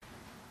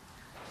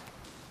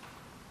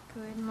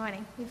Good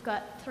morning. We've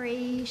got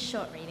 3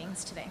 short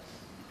readings today.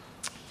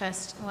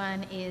 First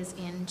one is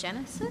in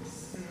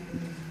Genesis,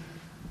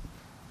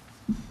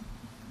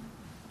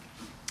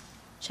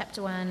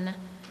 chapter 1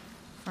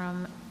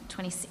 from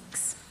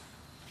 26.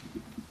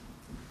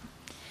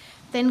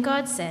 Then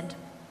God said,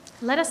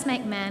 "Let us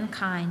make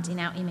mankind in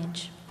our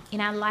image,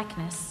 in our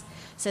likeness,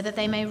 so that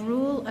they may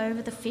rule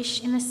over the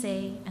fish in the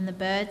sea and the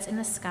birds in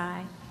the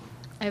sky,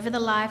 over the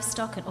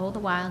livestock and all the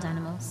wild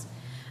animals,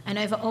 and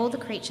over all the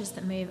creatures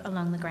that move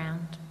along the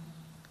ground."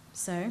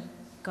 So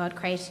God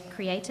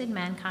created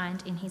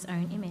mankind in his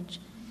own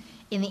image.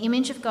 In the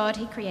image of God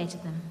he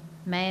created them.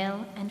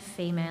 Male and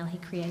female he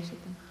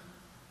created them.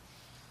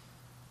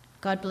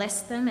 God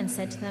blessed them and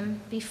said to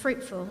them, "Be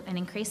fruitful and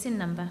increase in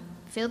number,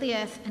 fill the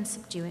earth and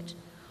subdue it.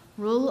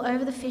 Rule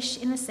over the fish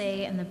in the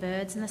sea and the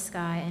birds in the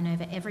sky and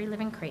over every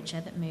living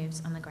creature that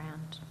moves on the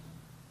ground."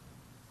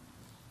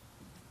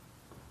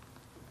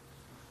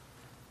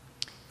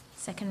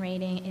 Second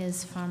reading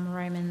is from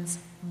Romans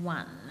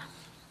 1.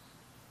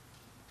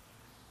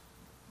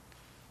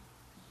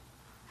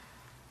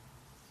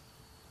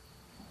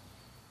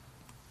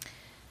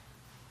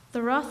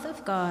 The wrath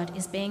of God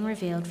is being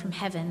revealed from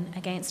heaven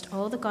against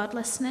all the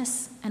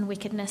godlessness and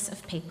wickedness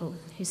of people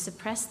who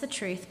suppress the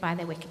truth by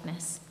their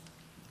wickedness.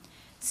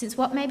 Since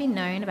what may be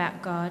known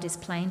about God is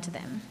plain to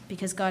them,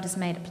 because God has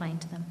made it plain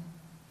to them.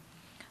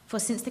 For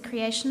since the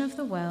creation of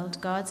the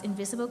world, God's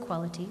invisible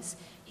qualities,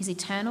 his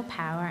eternal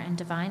power and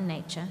divine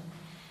nature,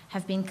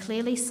 have been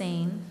clearly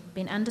seen,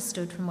 been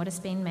understood from what has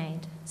been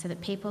made, so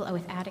that people are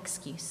without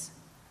excuse.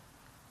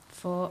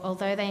 For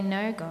although they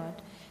know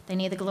God, they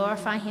neither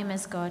glorify him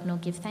as God nor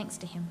give thanks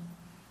to him.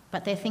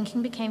 But their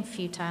thinking became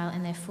futile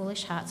and their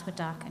foolish hearts were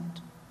darkened.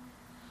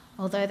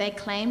 Although they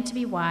claimed to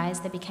be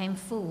wise, they became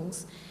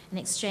fools and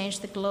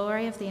exchanged the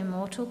glory of the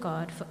immortal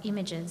God for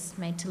images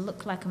made to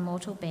look like a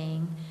mortal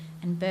being,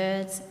 and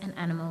birds and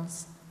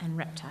animals and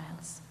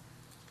reptiles.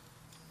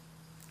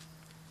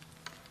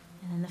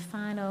 And then the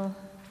final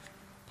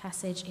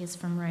passage is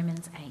from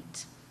Romans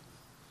 8.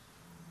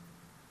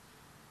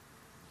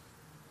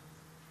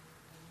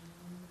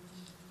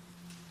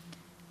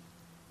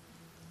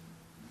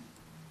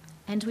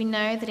 And we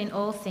know that in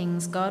all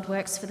things God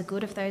works for the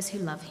good of those who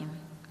love him,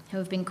 who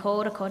have been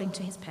called according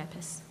to his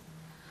purpose.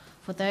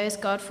 For those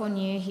God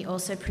foreknew, he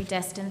also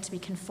predestined to be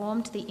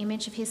conformed to the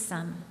image of his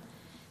Son,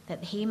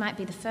 that he might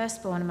be the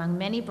firstborn among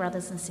many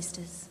brothers and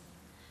sisters.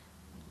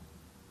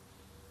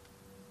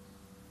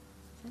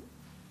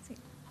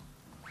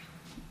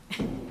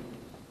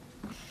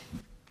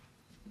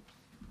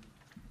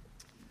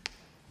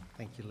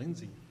 Thank you,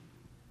 Lindsay.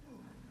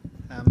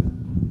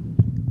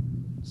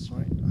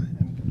 Sorry, I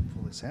am going to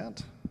pull this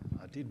out.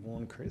 I did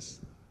warn Chris.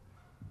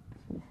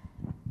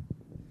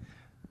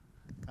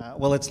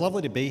 Well, it's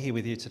lovely to be here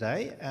with you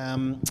today.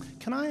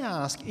 Can I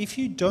ask, if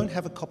you don't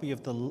have a copy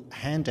of the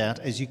handout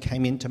as you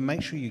came in, to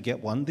make sure you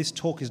get one. This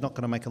talk is not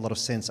going to make a lot of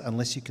sense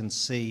unless you can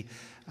see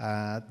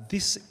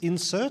this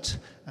insert,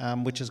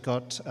 which has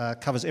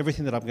covers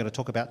everything that I'm going to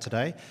talk about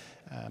today.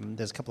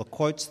 There's a couple of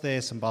quotes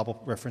there, some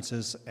Bible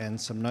references, and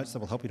some notes that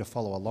will help you to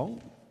follow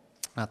along.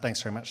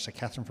 Thanks very much to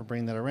Catherine for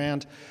bringing that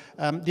around.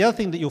 The other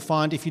thing that you'll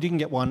find, if you didn't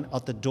get one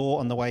at the door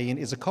on the way in,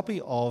 is a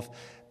copy of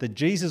the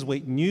Jesus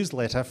Week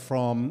newsletter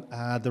from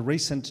the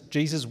recent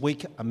Jesus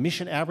Week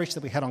mission outreach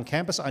that we had on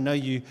campus. I know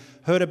you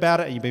heard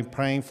about it and you've been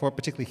praying for it,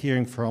 particularly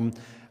hearing from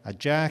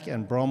Jack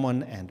and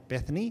Bronwyn and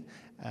Bethany.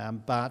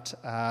 But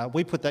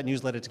we put that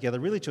newsletter together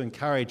really to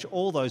encourage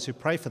all those who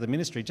pray for the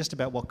ministry just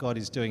about what God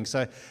is doing.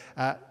 So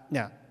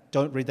now,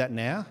 don't read that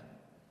now.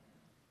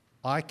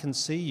 I can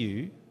see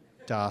you,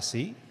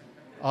 Darcy.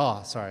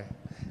 Oh, sorry.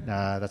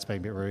 No, that's being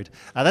a bit rude.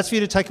 That's for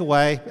you to take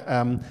away,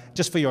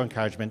 just for your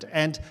encouragement.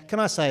 And can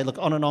I say, look,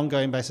 on an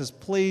ongoing basis,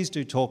 please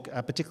do talk,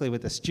 particularly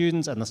with the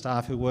students and the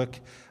staff who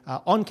work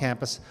on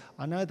campus.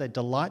 I know they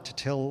delight to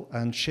tell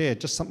and share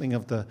just something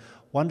of the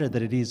wonder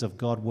that it is of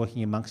God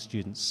working amongst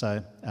students.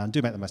 So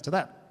do make the most of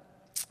that.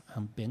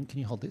 Ben, can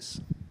you hold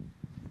this?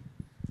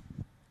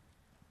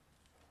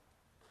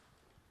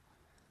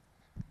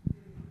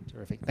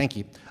 Terrific, thank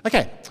you.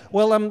 Okay,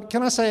 well,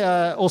 can I say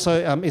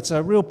also, it's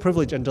a real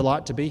privilege and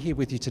delight to be here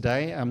with you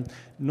today.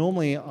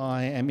 Normally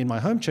I am in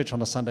my home church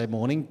on a Sunday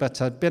morning, but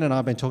Ben and I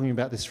have been talking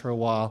about this for a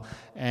while,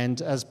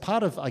 and as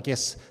part of, I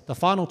guess, the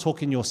final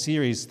talk in your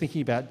series,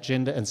 thinking about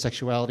gender and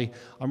sexuality,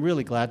 I'm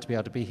really glad to be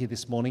able to be here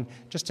this morning,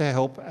 just to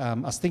help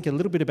us think a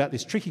little bit about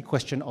this tricky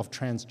question of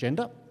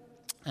transgender.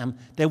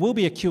 There will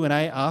be a Q&A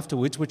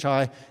afterwards, which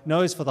I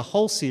know is for the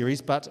whole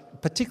series,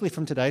 but particularly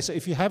from today. So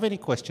if you have any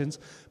questions,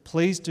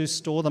 please do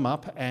store them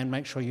up and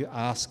make sure you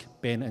ask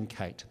Ben and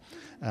Kate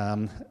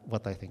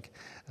what they think.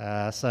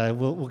 So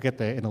we'll get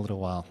there in a little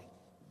while.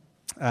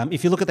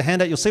 If you look at the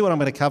handout, you'll see what I'm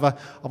going to cover.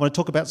 I want to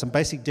talk about some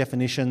basic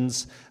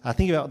definitions,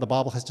 think about what the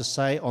Bible has to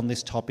say on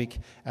this topic,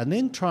 and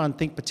then try and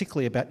think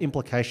particularly about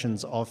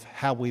implications of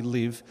how we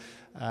live,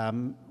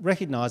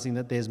 recognising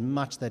that there's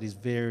much that is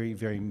very,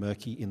 very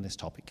murky in this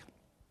topic.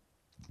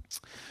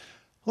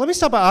 Let me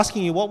start by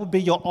asking you, what would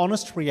be your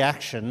honest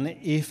reaction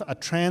if a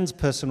trans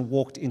person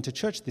walked into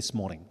church this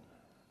morning?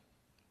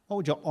 what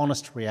would your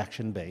honest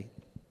reaction be?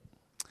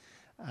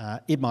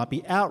 It might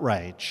be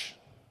outrage.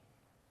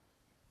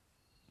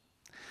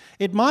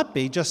 It might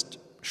be just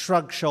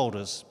shrug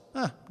shoulders.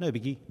 No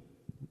biggie.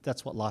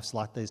 That's what life's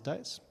like these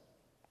days.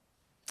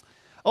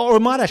 Or it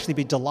might actually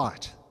be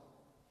delight.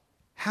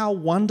 How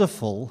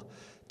wonderful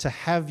to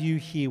have you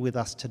here with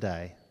us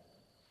today.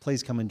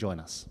 Please come and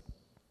join us.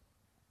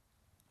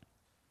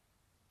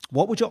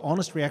 What would your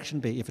honest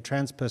reaction be if a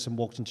trans person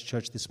walked into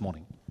church this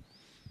morning?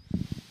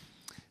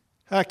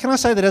 Can I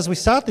say that as we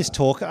start this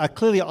talk,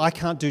 clearly I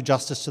can't do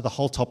justice to the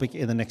whole topic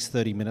in the next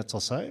 30 minutes or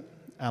so.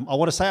 I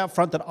want to say up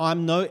front that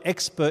I'm no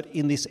expert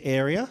in this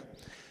area.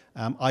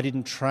 I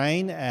didn't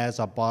train as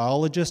a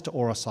biologist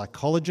or a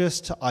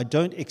psychologist. I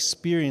don't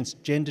experience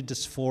gender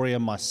dysphoria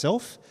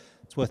myself.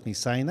 It's worth me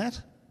saying that.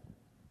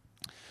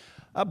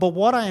 But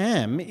what I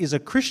am is a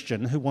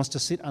Christian who wants to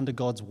sit under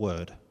God's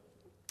word.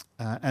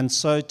 And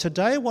so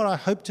today what I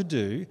hope to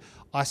do,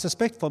 I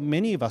suspect for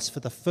many of us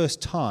for the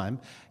first time,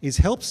 is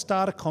help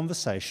start a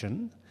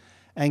conversation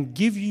and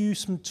give you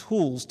some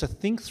tools to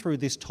think through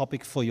this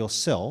topic for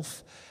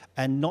yourself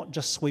and not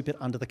just sweep it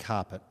under the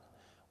carpet,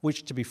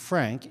 which, to be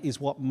frank, is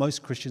what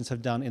most Christians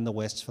have done in the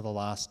West for the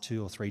last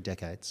 2 or 3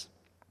 decades.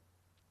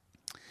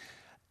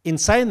 In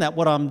saying that,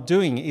 what I'm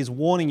doing is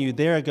warning you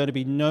there are going to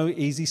be no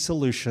easy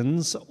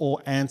solutions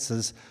or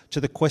answers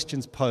to the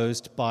questions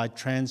posed by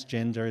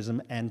transgenderism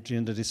and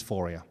gender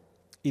dysphoria.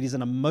 It is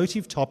an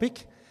emotive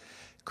topic.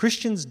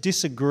 Christians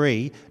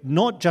disagree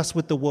not just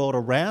with the world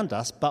around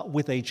us, but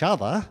with each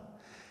other.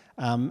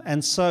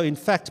 And so, in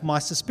fact, my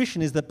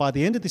suspicion is that by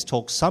the end of this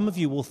talk, some of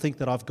you will think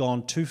that I've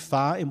gone too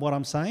far in what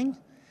I'm saying,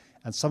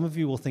 and some of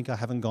you will think I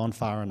haven't gone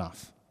far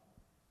enough.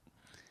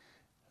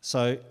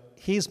 So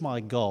here's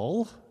my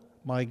goal.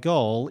 My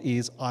goal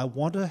is I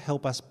want to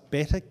help us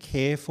better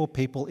care for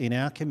people in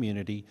our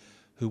community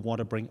who want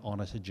to bring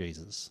honour to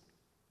Jesus.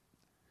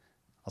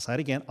 I'll say it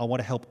again. I want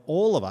to help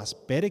all of us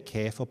better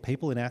care for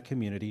people in our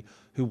community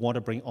who want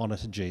to bring honour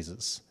to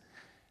Jesus.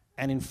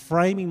 And in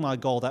framing my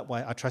goal that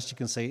way, I trust you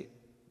can see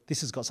this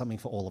has got something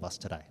for all of us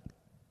today.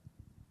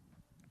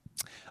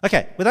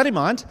 Okay, with that in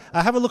mind,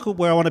 have a look at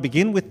where I want to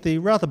begin with the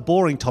rather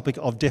boring topic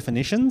of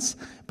definitions.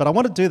 But I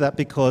want to do that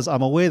because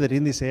I'm aware that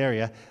in this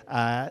area,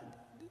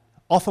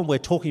 often we're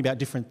talking about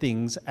different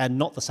things and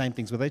not the same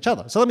things with each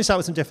other. So let me start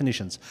with some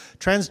definitions.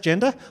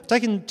 Transgender, I've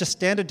taken just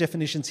standard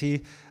definitions here.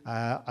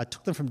 I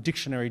took them from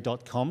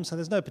dictionary.com, so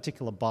there's no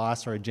particular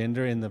bias or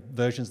agenda in the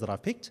versions that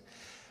I've picked.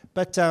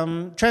 But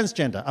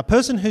transgender, a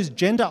person whose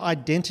gender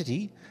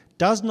identity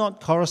does not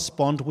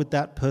correspond with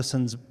that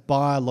person's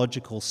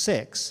biological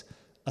sex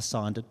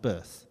assigned at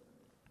birth.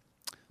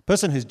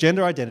 Person whose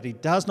gender identity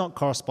does not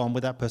correspond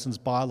with that person's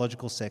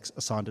biological sex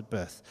assigned at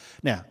birth.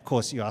 Now, of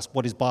course, you ask,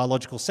 what is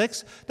biological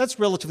sex? That's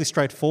relatively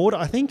straightforward,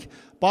 I think.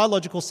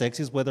 Biological sex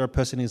is whether a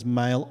person is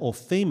male or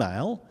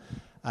female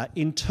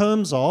in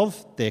terms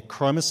of their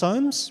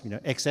chromosomes,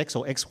 XX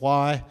or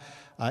XY,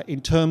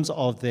 in terms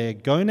of their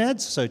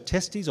gonads, so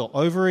testes or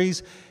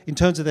ovaries, in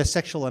terms of their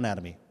sexual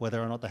anatomy,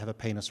 whether or not they have a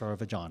penis or a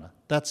vagina.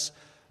 That's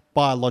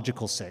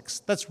biological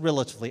sex. That's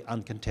relatively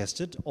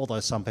uncontested, although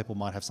some people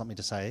might have something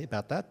to say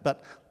about that,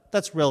 but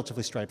that's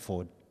relatively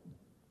straightforward.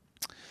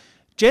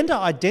 Gender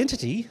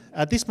identity,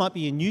 this might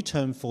be a new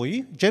term for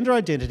you. Gender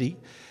identity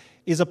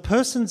is a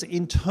person's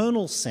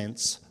internal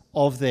sense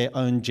of their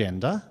own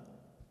gender,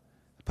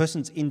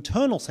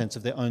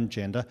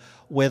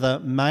 whether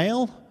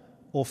male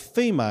or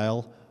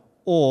female,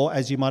 or,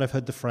 as you might have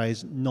heard the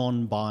phrase,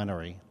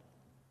 non-binary.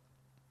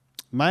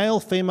 Male,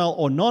 female,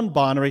 or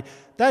non-binary,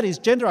 that is,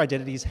 gender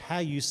identity is how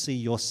you see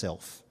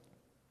yourself.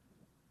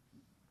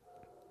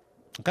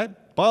 Okay?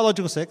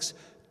 Biological sex,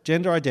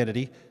 gender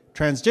identity.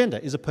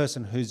 Transgender is a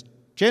person whose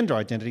gender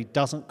identity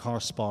doesn't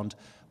correspond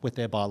with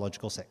their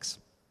biological sex.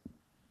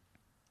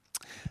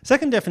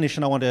 Second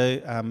definition I want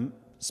to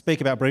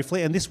speak about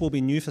briefly, and this will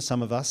be new for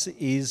some of us,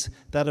 is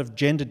that of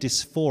gender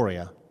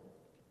dysphoria.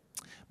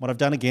 What I've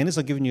done again is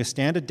I've given you a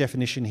standard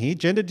definition here.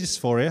 Gender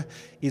dysphoria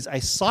is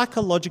a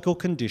psychological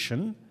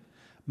condition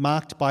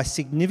marked by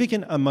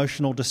significant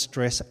emotional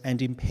distress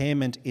and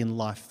impairment in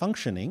life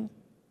functioning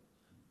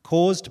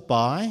caused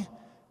by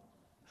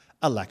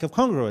a lack of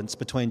congruence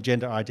between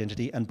gender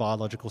identity and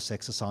biological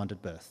sex assigned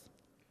at birth.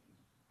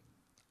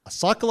 A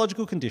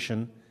psychological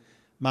condition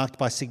marked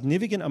by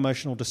significant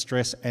emotional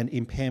distress and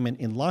impairment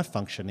in life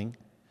functioning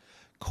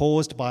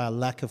caused by a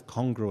lack of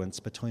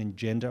congruence between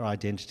gender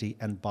identity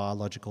and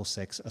biological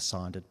sex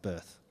assigned at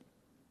birth.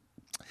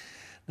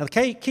 Now,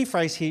 the key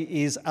phrase here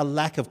is a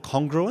lack of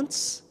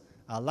congruence.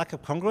 A lack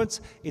of congruence,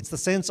 it's the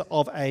sense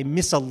of a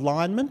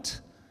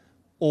misalignment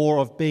or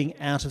of being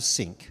out of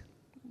sync.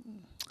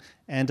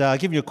 And I'll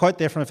give you a quote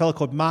there from a fellow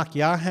called Mark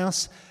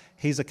Yarhouse.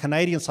 He's a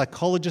Canadian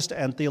psychologist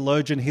and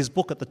theologian. His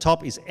book at the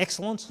top is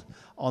excellent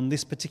on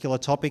this particular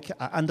topic,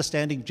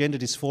 Understanding Gender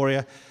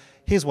Dysphoria.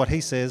 Here's what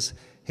he says.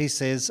 He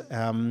says,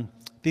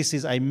 this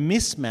is a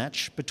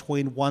mismatch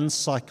between one's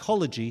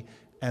psychology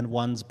and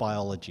one's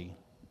biology.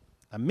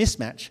 A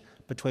mismatch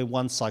between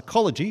one's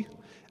psychology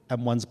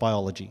and one's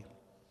biology.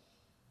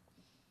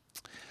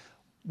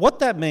 What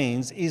that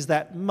means is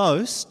that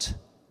most,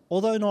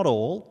 although not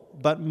all,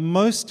 but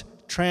most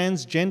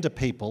transgender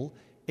people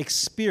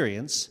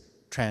experience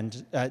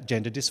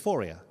gender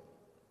dysphoria.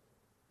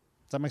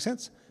 Does that make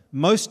sense?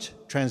 Most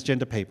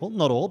transgender people,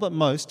 not all, but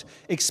most,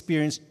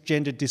 experience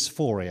gender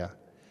dysphoria.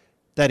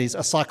 That is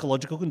a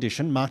psychological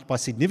condition marked by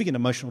significant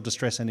emotional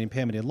distress and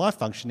impairment in life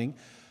functioning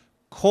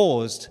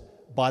caused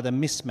by the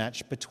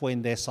mismatch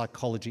between their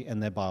psychology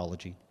and their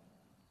biology.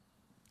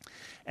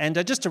 And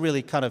just to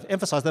really kind of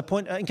emphasise that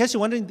point, in case you're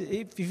wondering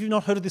if you've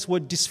not heard of this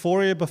word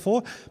dysphoria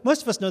before,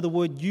 most of us know the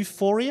word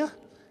euphoria.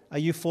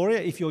 Euphoria,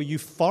 if you're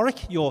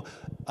euphoric, you're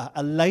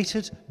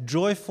elated,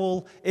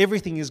 joyful,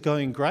 everything is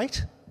going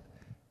great.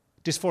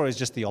 Dysphoria is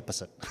just the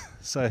opposite.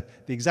 So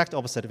the exact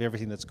opposite of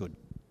everything that's good.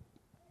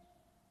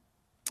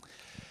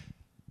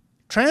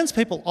 Trans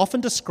people often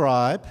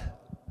describe,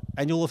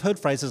 and you'll have heard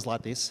phrases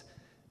like this,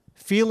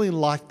 feeling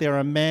like they're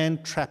a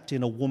man trapped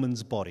in a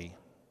woman's body,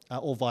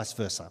 or vice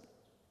versa.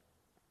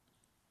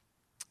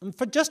 And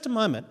for just a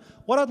moment,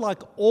 what I'd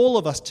like all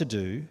of us to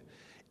do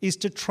is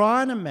to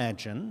try and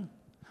imagine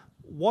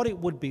what it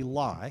would be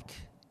like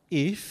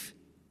if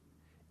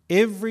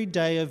every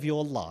day of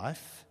your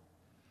life,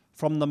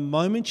 from the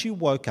moment you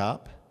woke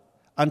up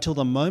until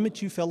the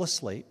moment you fell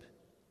asleep,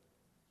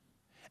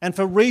 and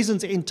for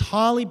reasons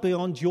entirely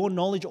beyond your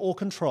knowledge or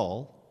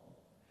control,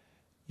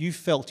 you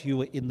felt you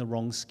were in the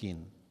wrong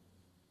skin.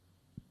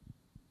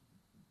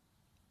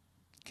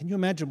 Can you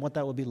imagine what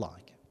that would be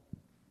like?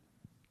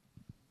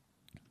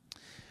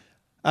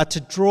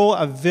 To draw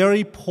a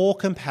very poor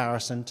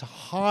comparison to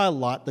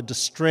highlight the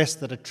distress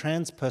that a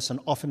trans person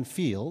often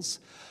feels,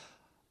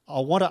 I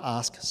want to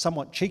ask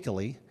somewhat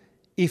cheekily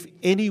if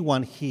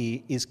anyone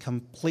here is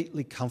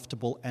completely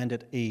comfortable and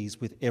at ease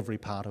with every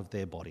part of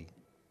their body.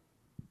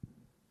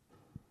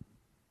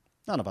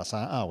 None of us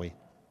are we?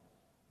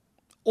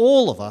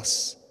 All of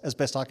us, as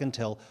best I can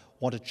tell,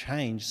 want to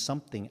change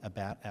something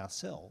about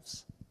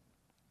ourselves.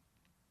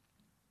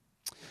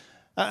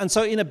 And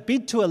so in a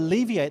bid to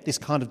alleviate this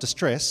kind of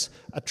distress,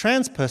 a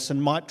trans person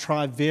might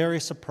try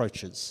various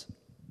approaches.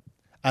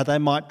 They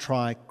might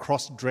try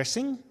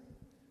cross-dressing,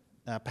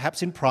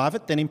 perhaps in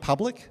private, then in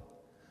public.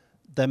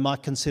 They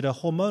might consider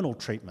hormonal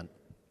treatment.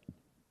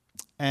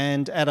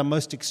 And at a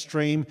most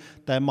extreme,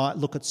 they might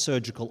look at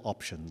surgical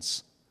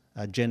options,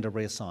 gender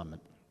reassignment.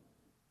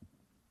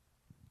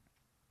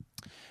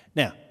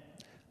 Now,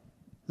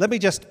 let me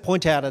just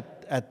point out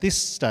at this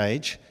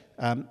stage,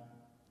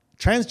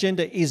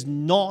 transgender is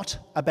not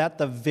about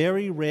the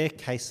very rare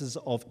cases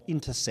of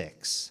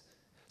intersex.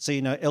 So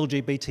you know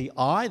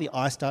LGBTI, the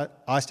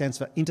I stands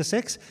for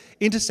intersex.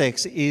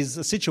 Intersex is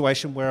a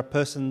situation where a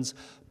person's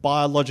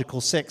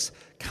biological sex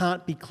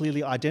can't be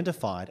clearly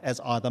identified as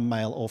either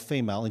male or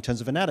female in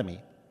terms of anatomy.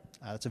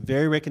 It's a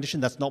very rare condition.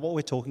 That's not what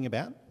we're talking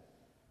about.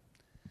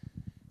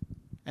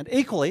 And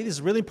equally, this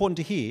is really important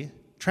to hear,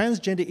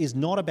 transgender is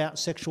not about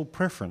sexual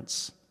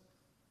preference.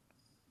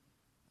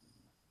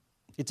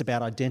 It's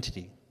about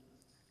identity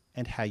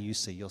and how you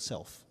see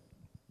yourself.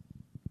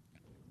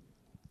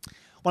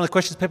 One of the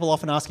questions people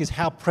often ask is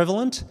how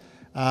prevalent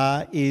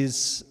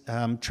is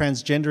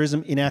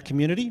transgenderism in our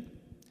community?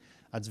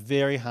 It's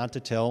very hard to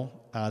tell.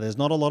 There's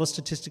not a lot of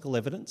statistical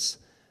evidence,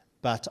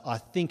 but I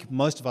think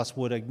most of us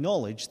would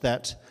acknowledge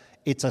that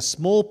it's a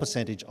small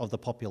percentage of the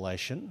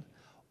population,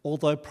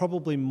 although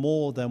probably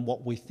more than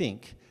what we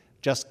think,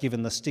 just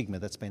given the stigma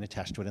that's been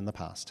attached to it in the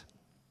past.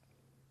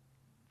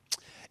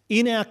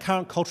 In our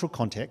current cultural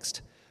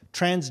context,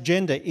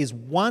 transgender is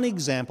one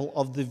example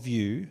of the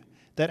view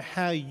that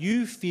how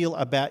you feel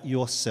about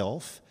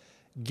yourself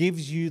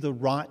gives you the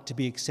right to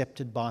be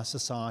accepted by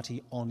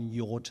society on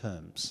your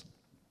terms.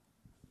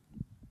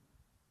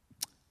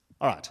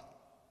 All right.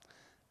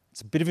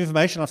 It's a bit of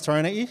information I've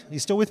thrown at you. Are you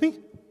still with me?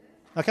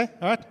 Okay,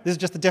 all right. This is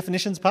just the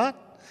definitions part.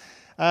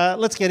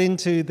 Let's get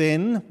into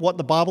then what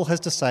the Bible has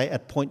to say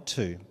at point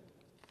 2.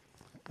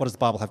 What does the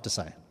Bible have to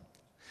say?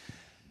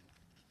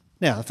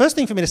 Now, the first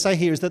thing for me to say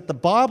here is that the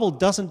Bible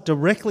doesn't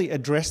directly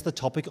address the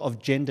topic of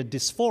gender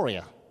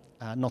dysphoria.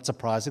 Not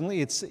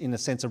surprisingly, it's in a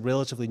sense a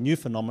relatively new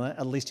phenomenon,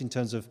 at least in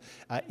terms of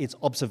its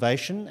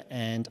observation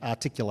and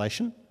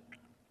articulation.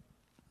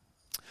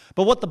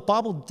 But what the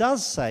Bible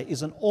does say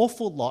is an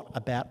awful lot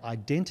about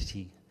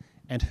identity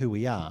and who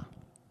we are.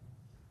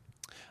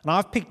 And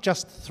I've picked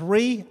just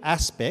 3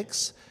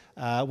 aspects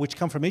which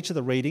come from each of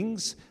the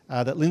readings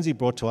that Lindsay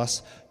brought to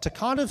us to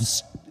kind of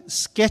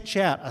sketch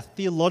out a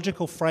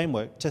theological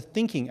framework to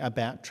thinking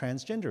about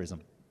transgenderism.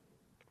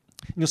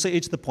 And you'll see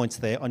each of the points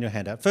there on your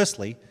handout.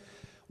 Firstly,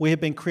 we have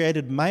been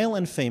created male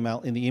and female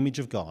in the image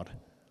of God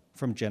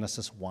from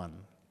Genesis 1.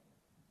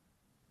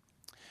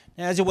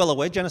 Now, as you're well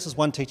aware, Genesis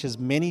 1 teaches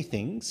many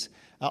things.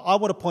 I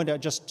want to point out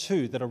just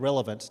 2 that are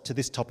relevant to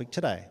this topic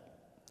today.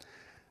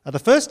 The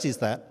first is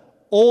that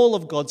all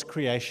of God's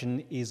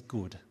creation is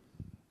good.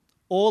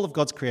 All of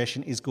God's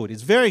creation is good.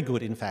 It's very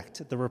good, in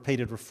fact, the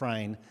repeated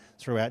refrain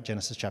throughout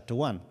Genesis chapter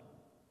 1.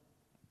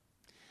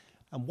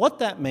 And what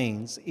that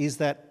means is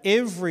that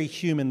every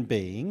human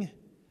being,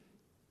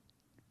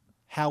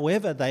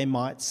 however they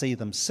might see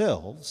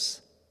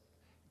themselves,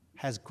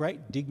 has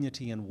great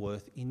dignity and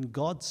worth in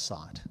God's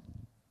sight.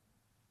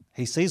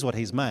 He sees what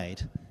he's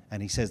made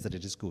and he says that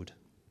it is good.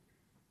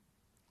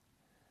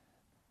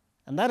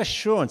 And that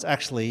assurance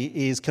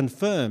actually is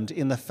confirmed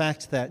in the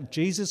fact that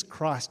Jesus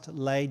Christ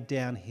laid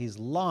down his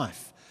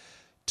life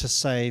to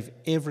save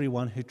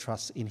everyone who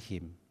trusts in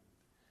him.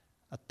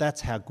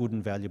 That's how good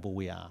and valuable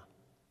we are.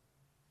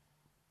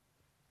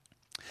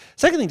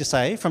 Second thing to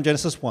say from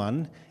Genesis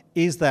 1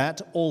 is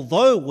that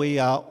although we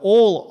are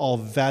all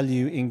of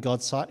value in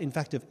God's sight, in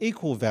fact of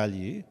equal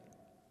value,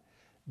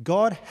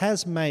 God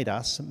has made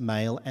us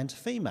male and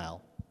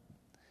female.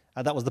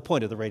 That was the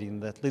point of the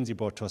reading that Lindsay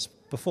brought to us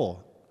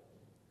before.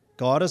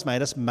 God has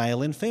made us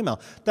male and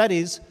female. That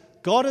is,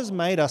 God has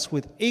made us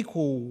with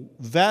equal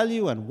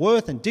value and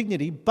worth and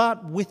dignity,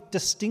 but with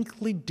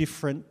distinctly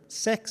different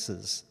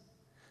sexes.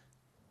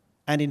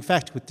 And in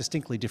fact, with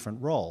distinctly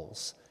different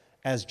roles,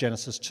 as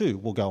Genesis 2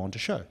 will go on to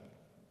show.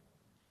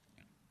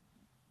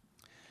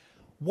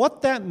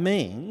 What that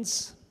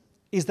means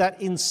is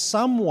that in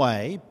some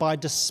way, by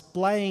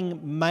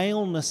displaying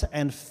maleness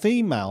and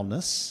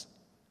femaleness,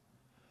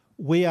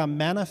 we are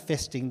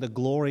manifesting the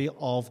glory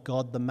of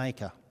God the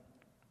Maker.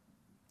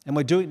 And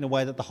we do it in a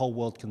way that the whole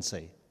world can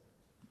see.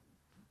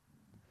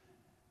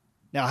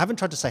 Now, I haven't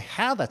tried to say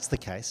how that's the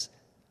case.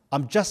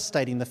 I'm just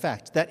stating the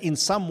fact that in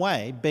some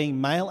way, being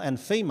male and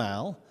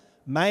female,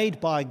 made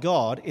by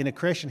God in a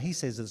creation he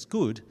says is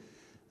good,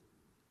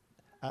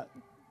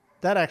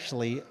 that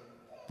actually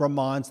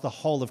reminds the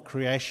whole of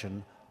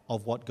creation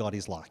of what God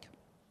is like.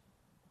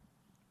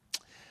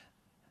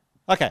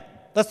 Okay,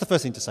 that's the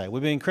first thing to say. We're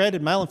being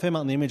created male and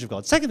female in the image of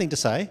God. Second thing to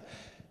say,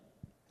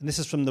 and this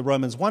is from the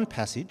Romans 1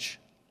 passage,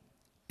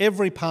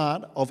 every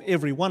part of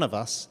every one of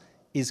us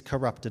is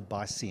corrupted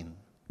by sin.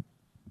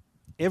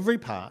 Every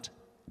part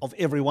of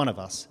every one of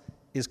us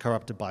is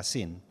corrupted by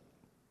sin.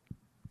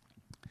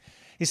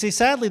 You see,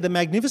 sadly, the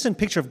magnificent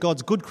picture of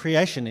God's good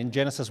creation in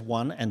Genesis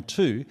 1 and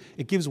 2,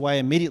 it gives way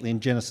immediately in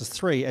Genesis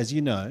 3, as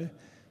you know,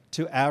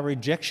 to our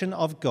rejection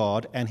of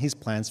God and his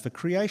plans for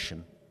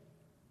creation.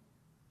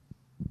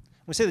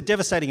 We see the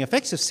devastating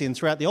effects of sin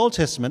throughout the Old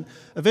Testament.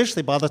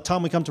 Eventually, by the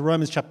time we come to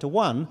Romans chapter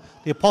 1,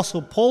 the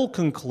Apostle Paul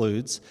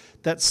concludes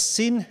that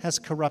sin has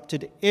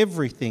corrupted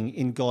everything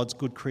in God's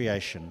good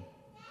creation,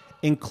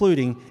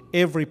 including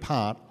every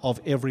part of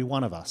every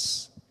one of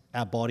us,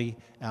 our body,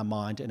 our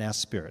mind, and our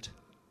spirit.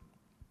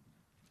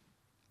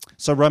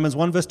 So Romans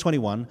 1 verse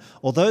 21,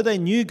 although they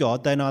knew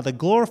God, they neither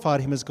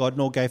glorified him as God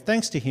nor gave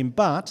thanks to him,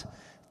 but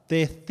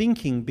their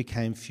thinking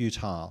became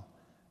futile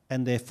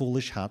and their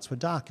foolish hearts were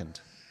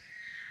darkened.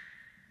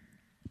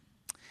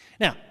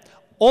 Now,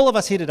 all of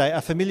us here today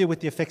are familiar with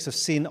the effects of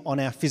sin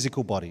on our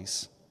physical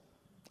bodies.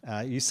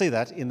 You see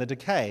that in the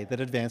decay that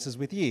advances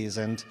with years.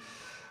 And,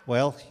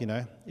 well, you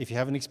know, if you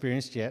haven't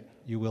experienced yet,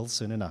 you will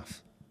soon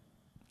enough.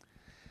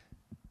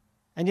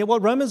 And yet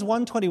what Romans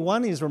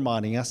 1:21 is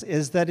reminding us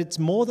is that it's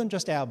more than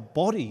just our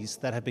bodies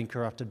that have been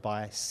corrupted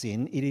by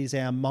sin, it is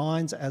our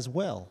minds as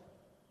well.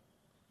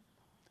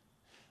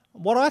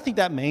 What I think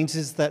that means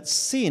is that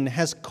sin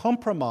has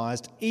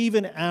compromised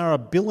even our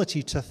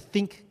ability to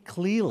think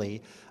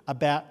clearly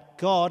about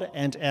God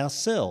and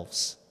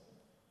ourselves.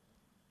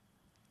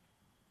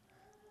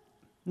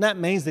 And that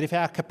means that if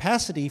our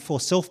capacity for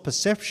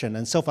self-perception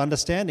and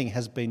self-understanding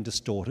has been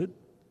distorted,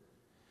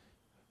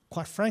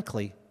 quite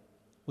frankly,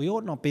 we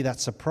ought not be that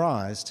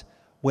surprised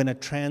when a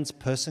trans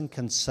person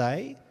can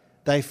say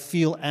they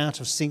feel out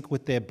of sync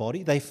with their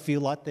body, they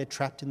feel like they're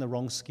trapped in the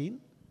wrong skin.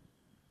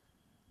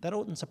 That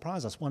oughtn't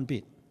surprise us one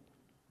bit.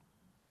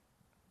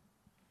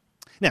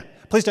 Now,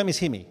 please don't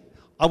mishear me.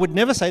 I would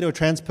never say to a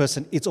trans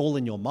person, it's all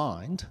in your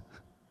mind,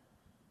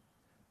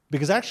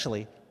 because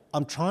actually,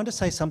 I'm trying to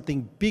say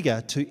something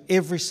bigger to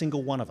every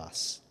single one of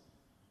us.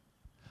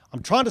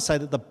 I'm trying to say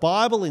that the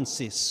Bible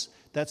insists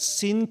that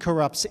sin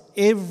corrupts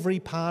every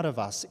part of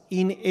us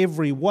in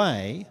every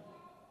way,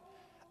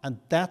 and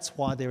that's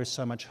why there is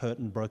so much hurt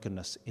and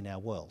brokenness in our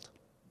world.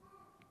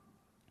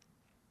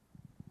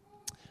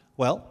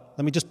 Well,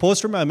 let me just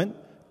pause for a moment,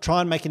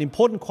 try and make an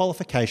important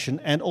qualification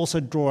and also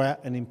draw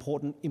out an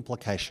important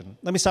implication.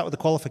 Let me start with the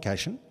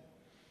qualification.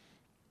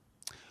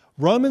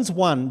 Romans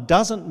 1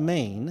 doesn't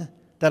mean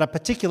that a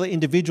particular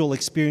individual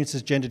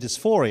experiences gender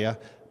dysphoria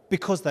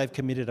because they've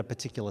committed a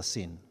particular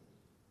sin.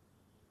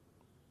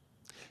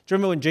 Do you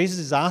remember when Jesus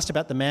is asked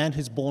about the man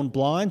who's born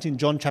blind in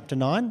John chapter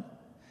 9?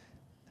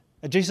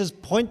 And Jesus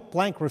point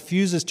blank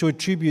refuses to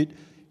attribute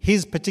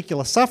his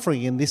particular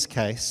suffering in this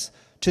case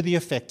to the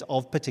effect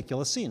of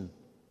particular sin.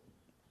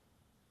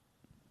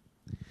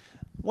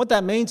 What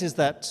that means is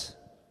that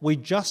we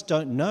just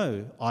don't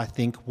know, I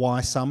think,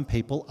 why some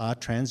people are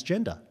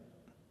transgender.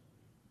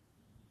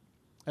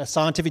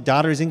 Scientific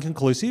data is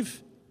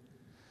inconclusive,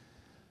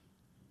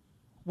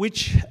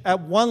 which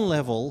at one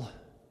level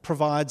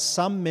provides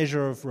some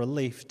measure of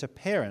relief to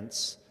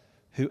parents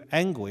who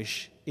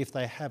anguish if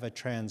they have a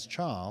trans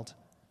child.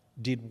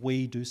 Did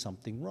we do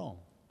something wrong?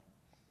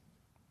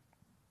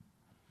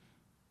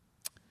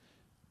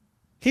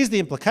 Here's the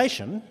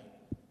implication.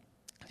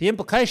 The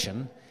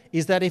implication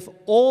is that if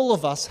all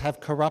of us have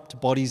corrupt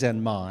bodies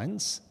and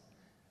minds,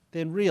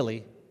 then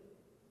really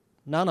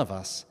none of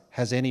us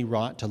has any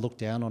right to look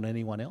down on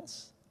anyone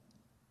else.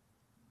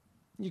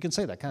 You can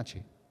see that, can't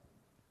you?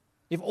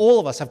 If all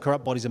of us have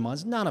corrupt bodies and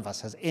minds, none of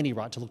us has any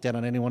right to look down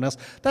on anyone else.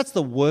 That's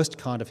the worst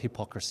kind of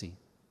hypocrisy.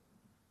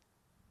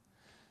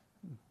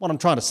 What I'm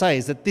trying to say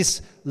is that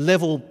this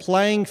level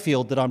playing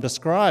field that I'm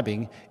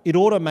describing, it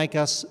ought to make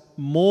us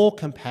more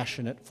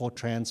compassionate for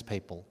trans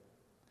people.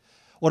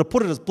 Or to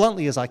put it as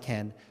bluntly as I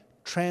can,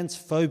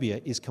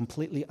 transphobia is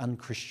completely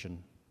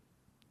unchristian.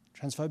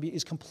 Transphobia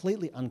is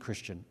completely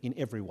unchristian in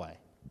every way.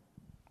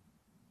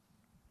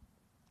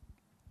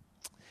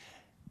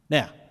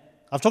 Now,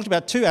 I've talked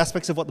about two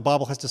aspects of what the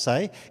Bible has to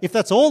say. If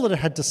that's all that it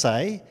had to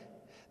say,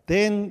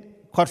 then,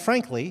 quite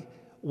frankly,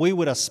 we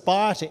would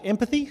aspire to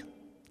empathy,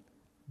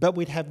 but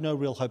we'd have no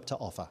real hope to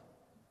offer.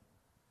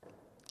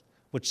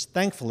 Which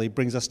thankfully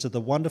brings us to the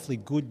wonderfully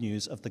good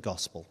news of the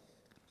gospel.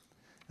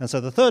 And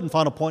so the third and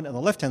final point on the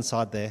left-hand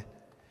side there,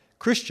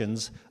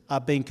 Christians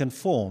are being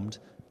conformed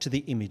to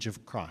the image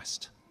of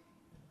Christ.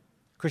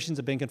 Christians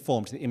are being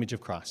conformed to the image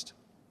of Christ.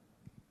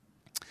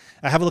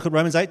 Have a look at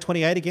Romans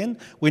 8:28 again.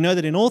 We know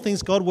that in all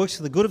things God works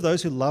for the good of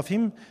those who love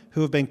him,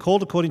 who have been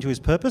called according to his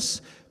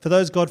purpose. For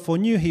those God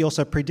foreknew, he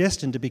also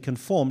predestined to be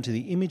conformed to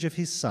the image of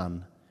his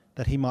Son,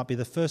 that he might be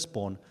the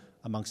firstborn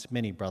amongst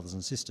many brothers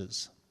and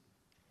sisters.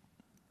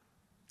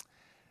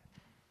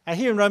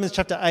 Here in Romans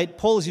chapter 8,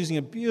 Paul is using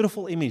a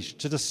beautiful image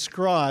to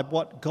describe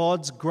what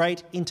God's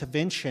great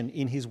intervention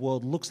in his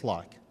world looks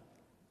like.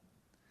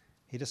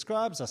 He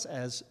describes us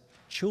as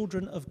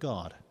children of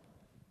God.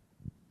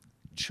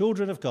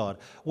 Children of God,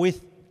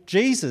 with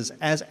Jesus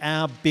as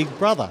our big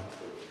brother.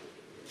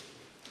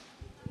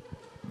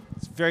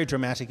 It's very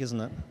dramatic, isn't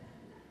it?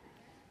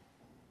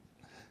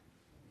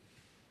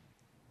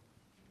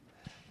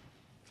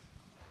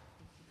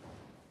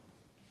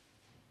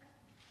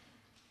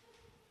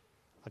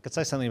 I could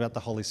say something about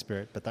the Holy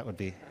Spirit, but that would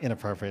be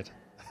inappropriate.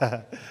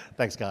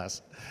 Thanks,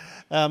 guys.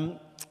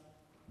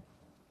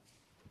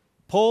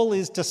 Paul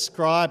is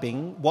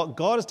describing what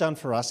God has done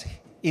for us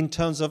in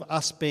terms of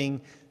us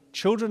being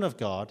children of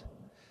God,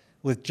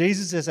 with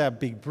Jesus as our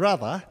big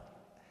brother.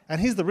 And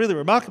here's the really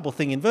remarkable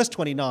thing. In verse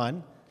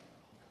 29,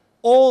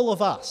 all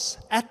of us,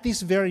 at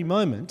this very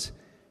moment,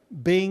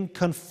 being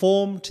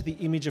conformed to the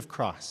image of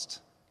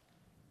Christ.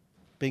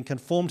 Being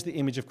conformed to the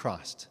image of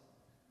Christ.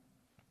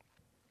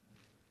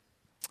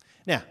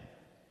 Now,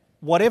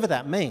 whatever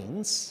that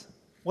means,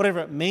 whatever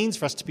it means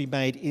for us to be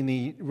made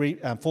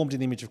formed in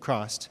the image of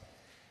Christ,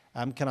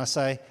 can I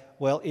say,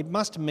 well, it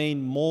must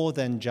mean more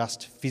than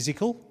just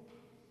physical.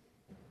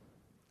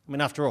 I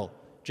mean, after all,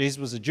 Jesus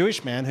was a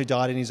Jewish man who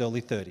died in his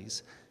early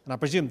 30s, and I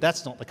presume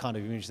that's not the kind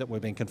of image that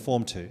we're being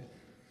conformed to.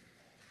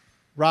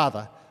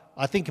 Rather,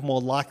 I think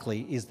more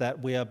likely is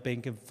that we are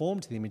being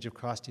conformed to the image of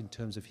Christ in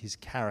terms of his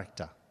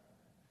character.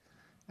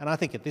 And I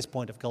think at this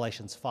point of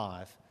Galatians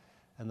 5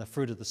 and the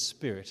fruit of the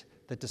Spirit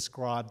that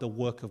describe the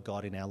work of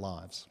God in our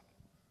lives.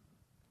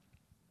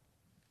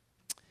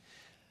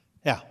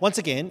 Now, once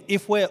again,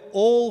 if we're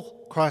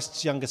all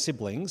Christ's younger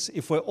siblings,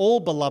 if we're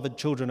all beloved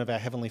children of our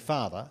Heavenly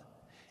Father,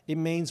 it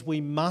means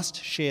we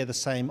must share the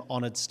same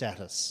honoured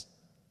status.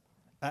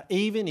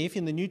 Even if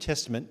in the New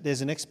Testament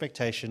there's an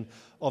expectation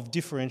of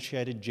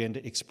differentiated gender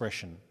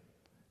expression,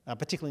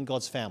 particularly in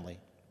God's family,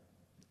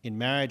 in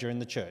marriage or in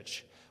the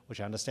church,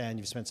 which I understand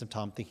you've spent some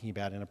time thinking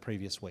about in a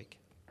previous week.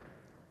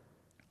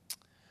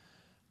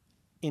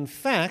 In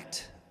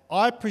fact,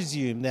 I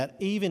presume that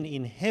even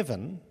in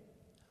heaven,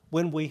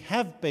 when we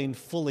have been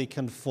fully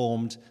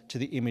conformed to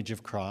the image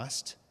of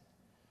Christ,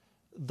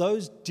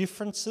 those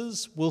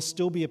differences will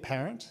still be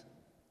apparent.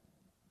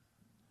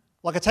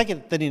 Like I take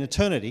it that in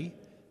eternity,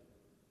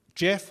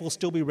 Jeff will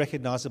still be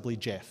recognisably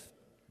Jeff,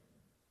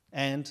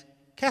 and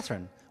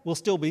Catherine will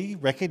still be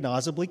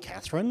recognisably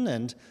Catherine,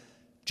 and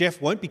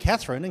Jeff won't be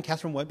Catherine, and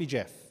Catherine won't be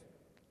Jeff.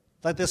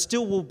 Like there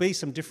still will be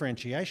some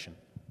differentiation.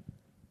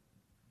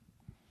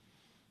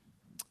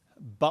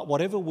 But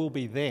whatever will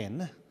be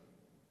then,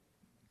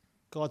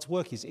 God's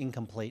work is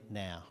incomplete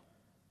now.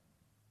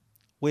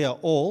 We are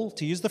all,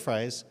 to use the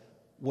phrase,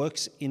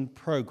 works in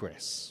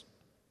progress.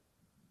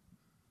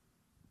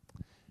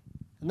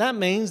 And that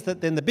means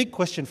that then the big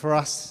question for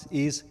us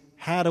is,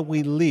 how do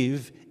we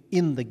live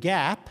in the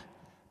gap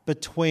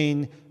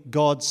between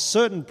God's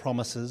certain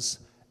promises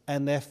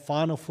and their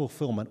final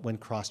fulfillment when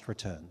Christ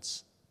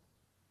returns?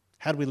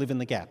 How do we live in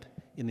the gap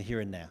in the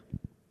here and now?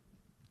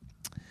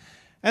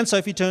 And so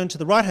if you turn to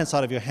the right-hand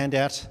side of your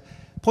handout,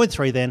 point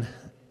 3 then,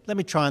 let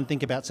me try and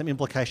think about some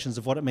implications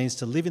of what it means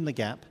to live in the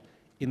gap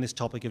in this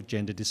topic of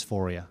gender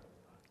dysphoria.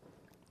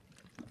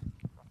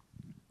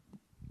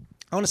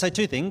 I want to say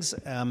two things.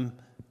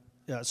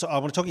 So I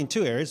want to talk in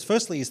two areas.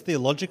 Firstly is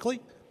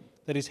theologically,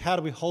 that is, how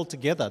do we hold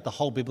together the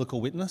whole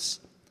biblical witness?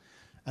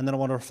 And then I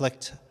want to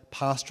reflect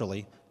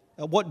pastorally,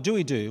 what do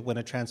we do when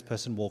a trans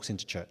person walks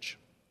into church?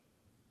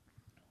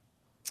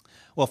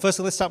 Well,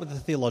 firstly, let's start with the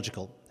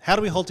theological. How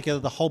do we hold together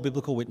the whole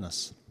biblical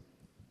witness?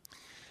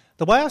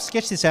 The way I've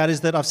sketched this out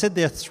is that I've said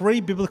there are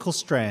 3 biblical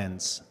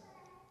strands.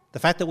 The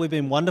fact that we've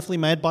been wonderfully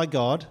made by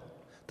God,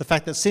 the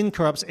fact that sin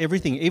corrupts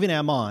everything, even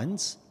our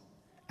minds,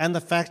 and the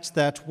fact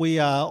that we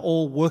are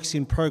all works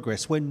in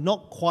progress. We're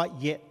not quite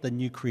yet the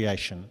new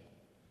creation.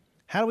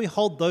 How do we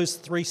hold those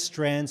three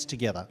strands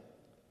together?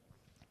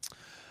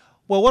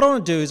 Well, what I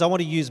want to do is I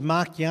want to use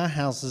Mark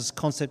Yarhouse's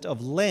concept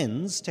of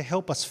lens to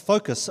help us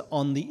focus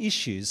on the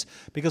issues,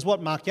 because what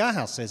Mark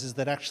Yarhouse says is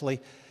that actually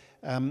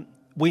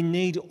we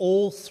need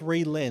all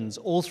three lenses,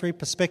 all three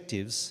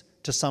perspectives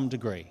to some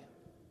degree.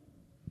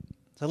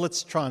 So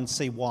let's try and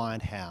see why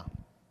and how.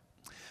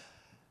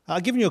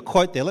 I've given you a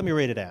quote there. Let me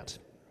read it out.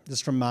 This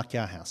is from Mark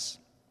Yarhouse.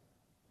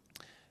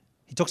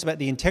 He talks about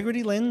the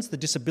integrity lens, the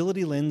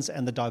disability lens,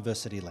 and the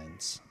diversity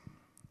lens.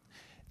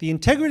 The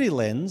integrity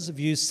lens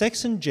views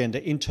sex and gender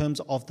in terms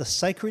of the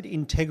sacred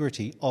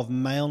integrity of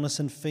maleness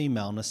and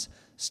femaleness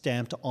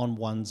stamped on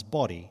one's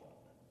body.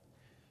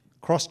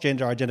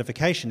 Cross-gender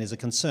identification is a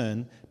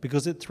concern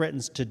because it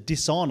threatens to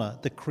dishonour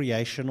the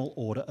creational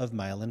order of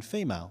male and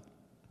female.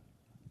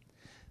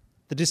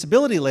 The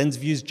disability lens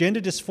views gender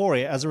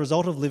dysphoria as a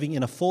result of living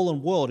in a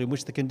fallen world in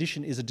which the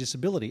condition is a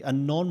disability, a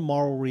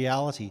non-moral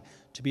reality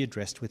to be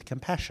addressed with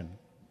compassion.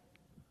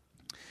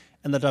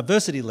 And the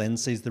diversity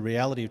lens sees the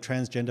reality of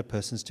transgender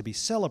persons to be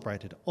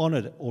celebrated,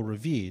 honoured or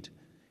revered.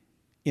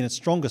 In its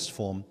strongest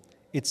form,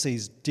 it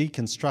sees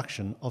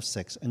deconstruction of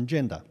sex and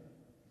gender.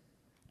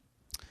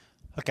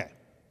 Okay,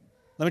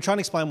 let me try and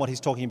explain what he's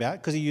talking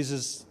about, because he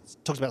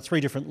talks about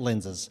three different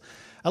lenses.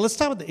 Let's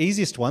start with the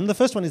easiest one. The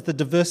first one is the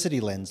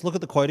diversity lens. Look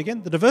at the quote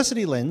again. The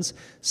diversity lens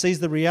sees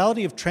the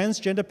reality of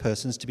transgender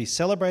persons to be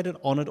celebrated,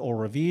 honoured or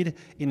revered.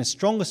 In its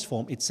strongest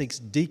form, it seeks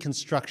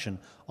deconstruction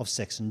of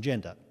sex and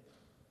gender.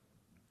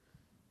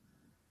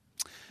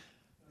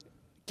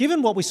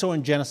 Given what we saw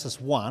in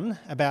Genesis 1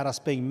 about us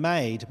being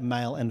made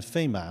male and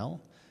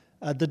female,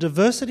 the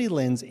diversity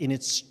lens in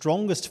its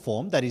strongest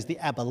form, that is the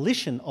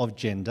abolition of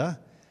gender,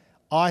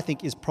 I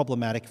think is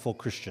problematic for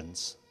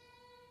Christians.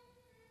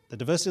 The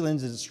diversity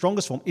lens in its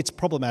strongest form, it's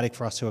problematic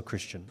for us who are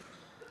Christian.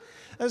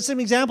 Some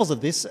examples of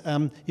this,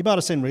 you might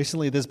have seen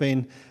recently, there's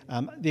been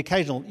the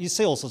occasional, you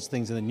see all sorts of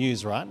things in the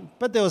news, right?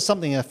 But there was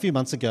something a few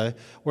months ago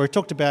where it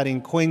talked about in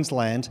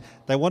Queensland,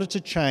 they wanted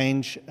to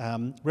change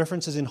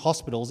references in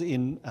hospitals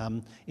in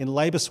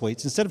labour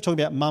suites. Instead of talking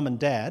about mum and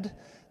dad,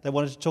 they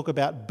wanted to talk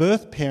about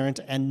birth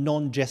parent and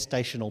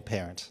non-gestational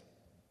parent.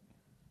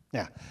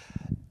 Now,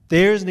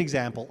 there is an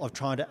example of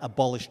trying to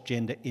abolish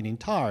gender in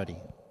entirety.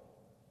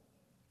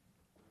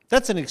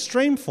 That's an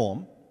extreme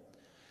form.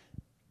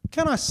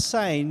 Can I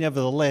say,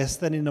 nevertheless,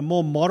 that in a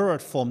more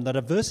moderate form, the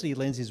diversity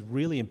lens is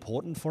really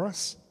important for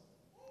us?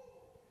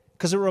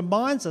 Because it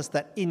reminds us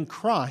that in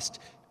Christ,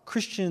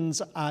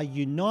 Christians are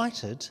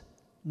united,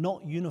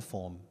 not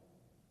uniform.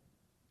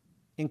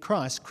 In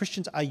Christ,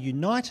 Christians are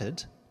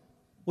united.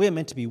 We are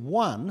meant to be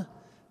one,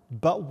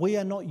 but we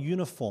are not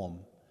uniform.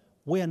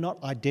 We are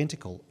not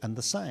identical and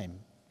the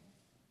same.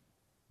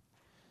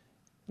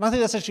 And I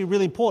think that's actually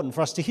really important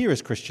for us to hear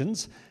as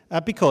Christians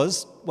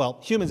because, well,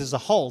 humans as a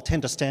whole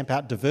tend to stamp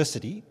out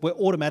diversity. We're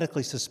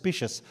automatically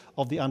suspicious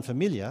of the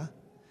unfamiliar,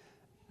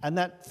 and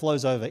that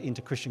flows over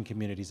into Christian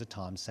communities at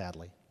times,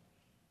 sadly.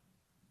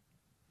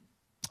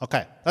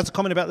 Okay, that's a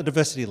comment about the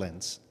diversity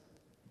lens.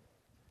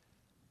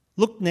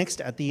 Look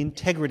next at the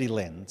integrity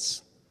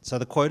lens. So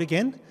the quote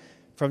again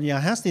from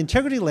Yarhouse, the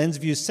integrity lens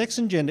views sex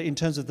and gender in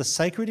terms of the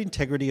sacred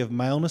integrity of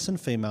maleness and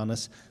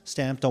femaleness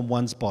stamped on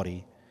one's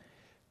body.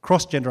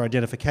 Cross-gender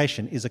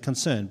identification is a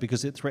concern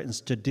because it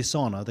threatens to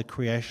dishonour the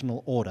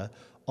creational order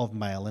of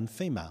male and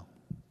female.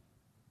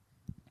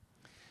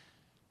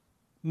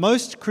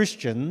 Most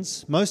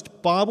Christians,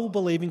 most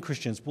Bible-believing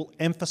Christians will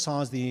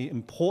emphasise the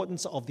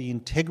importance of the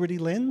integrity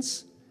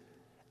lens,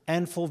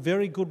 and for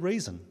very good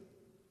reason.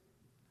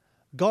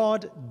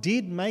 God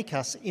did make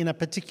us in a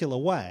particular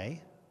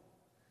way,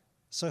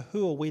 so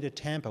who are we to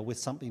tamper with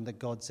something that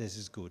God says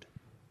is good?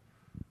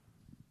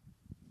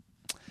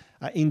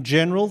 In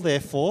general,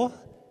 therefore,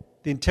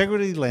 the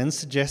integrity lens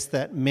suggests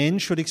that men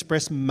should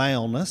express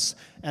maleness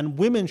and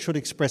women should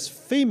express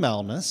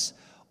femaleness,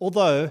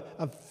 although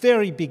a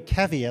very big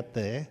caveat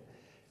there,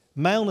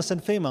 maleness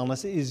and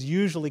femaleness is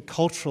usually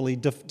culturally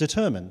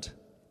determined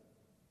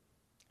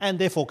and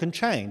therefore can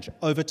change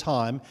over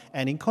time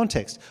and in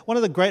context. One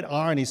of the great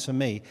ironies for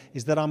me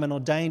is that I'm an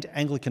ordained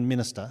Anglican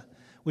minister,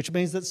 which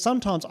means that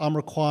sometimes I'm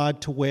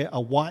required to wear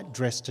a white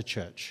dress to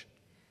church.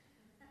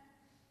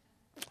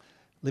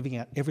 Living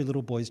out every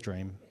little boy's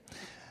dream.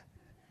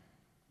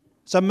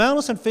 So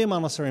maleness and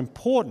femaleness are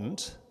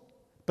important,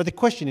 but the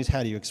question is,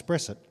 how do you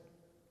express it?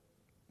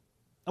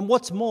 And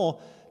what's more,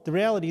 the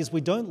reality is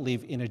we don't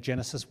live in a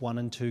Genesis 1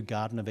 and 2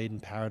 Garden of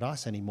Eden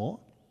paradise anymore.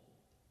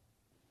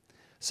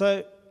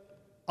 So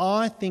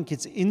I think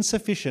it's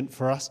insufficient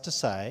for us to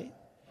say,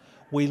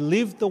 we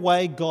live the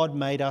way God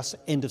made us,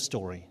 end of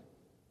story.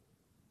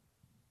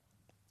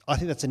 I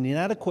think that's an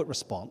inadequate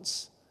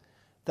response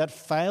that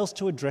fails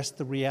to address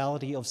the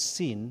reality of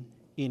sin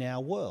in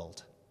our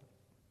world.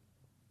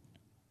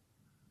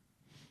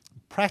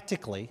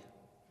 Practically,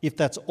 if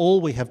that's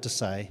all we have to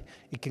say,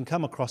 it can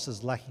come across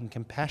as lacking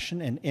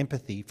compassion and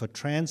empathy for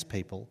trans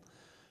people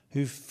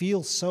who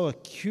feel so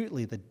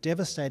acutely the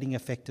devastating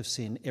effect of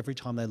sin every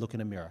time they look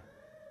in a mirror.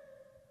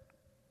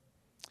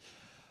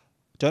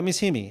 Don't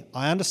mishear me.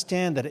 I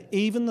understand that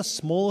even the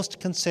smallest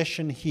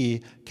concession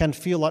here can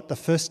feel like the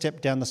first step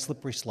down the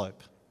slippery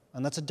slope.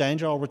 And that's a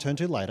danger I'll return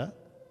to later.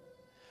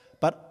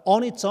 But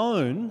on its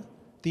own,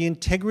 the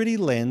integrity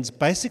lens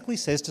basically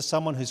says to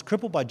someone who's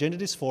crippled by gender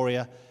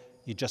dysphoria,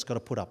 you just got to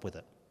put up with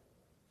it.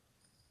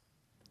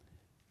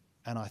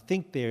 And I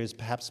think there is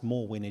perhaps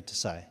more we need to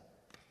say.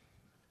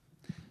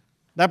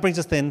 That brings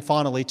us then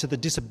finally to the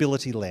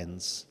disability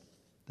lens.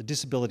 The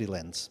disability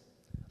lens.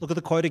 Look at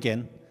the quote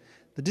again.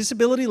 The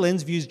disability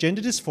lens views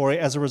gender dysphoria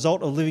as a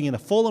result of living in a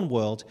fallen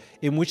world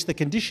in which the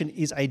condition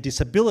is a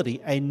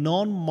disability, a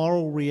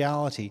non-moral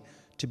reality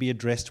to be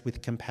addressed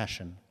with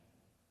compassion.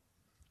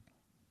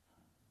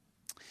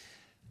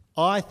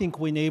 I think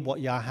we need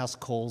what Yarhouse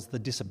calls the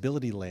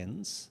disability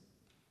lens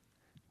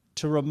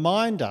to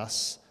remind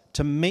us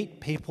to meet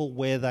people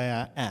where they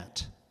are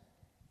at,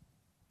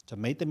 to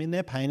meet them in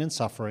their pain and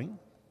suffering,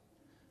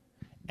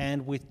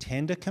 and with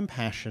tender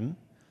compassion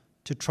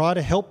to try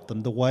to help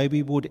them the way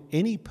we would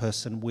any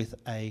person with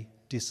a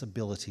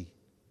disability.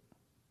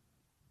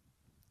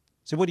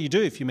 So what do you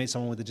do if you meet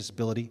someone with a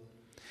disability?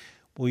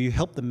 Well, you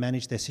help them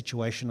manage their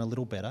situation a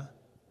little better,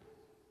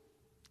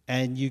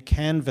 and you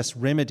canvass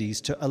remedies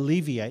to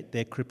alleviate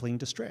their crippling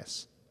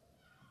distress.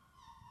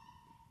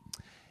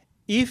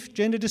 If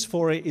gender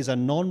dysphoria is a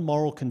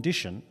non-moral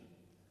condition,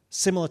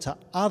 similar to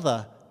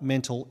other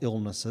mental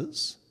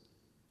illnesses,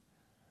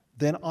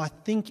 then I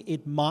think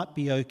it might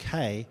be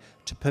okay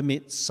to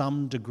permit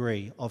some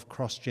degree of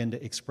cross-gender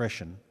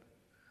expression.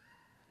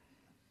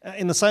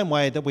 In the same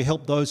way that we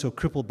help those who are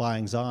crippled by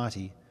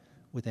anxiety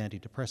with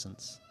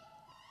antidepressants.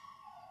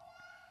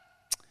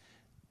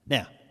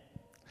 Now,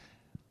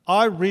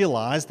 I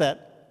realise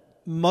that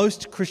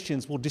most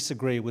Christians will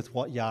disagree with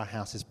what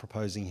Yarhouse is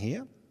proposing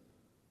here.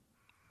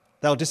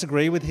 They'll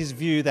disagree with his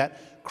view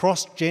that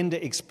cross-gender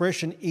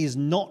expression is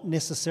not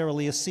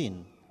necessarily a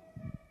sin.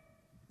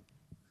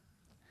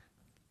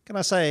 Can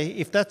I say,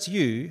 if that's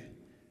you,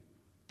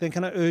 then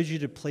can I urge you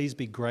to please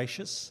be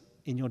gracious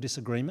in your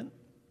disagreement?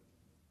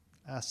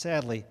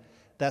 Sadly,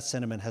 that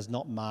sentiment has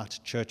not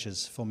marked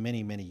churches for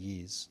many, many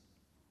years.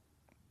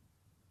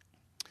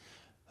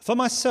 For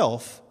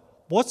myself,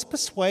 what's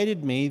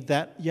persuaded me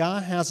that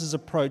Yarhouse's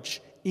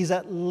approach is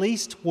at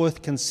least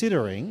worth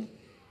considering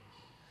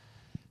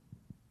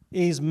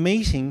is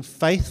meeting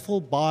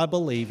faithful,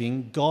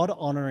 Bible-believing,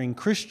 God-honouring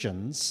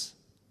Christians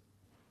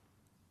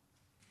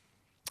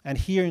and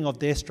hearing of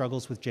their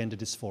struggles with gender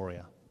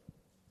dysphoria.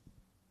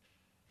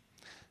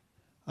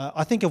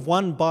 I think of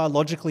one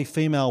biologically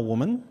female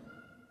woman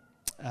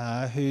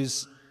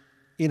who's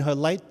in her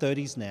late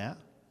 30s now,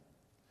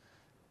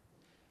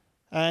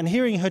 and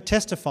hearing her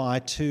testify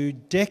to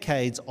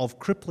decades of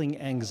crippling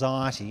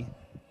anxiety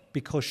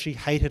because she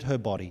hated her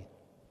body.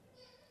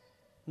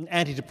 And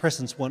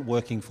antidepressants weren't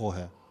working for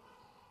her.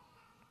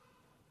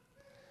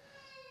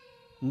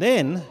 And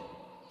then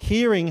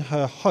hearing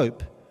her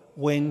hope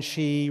when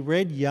she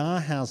read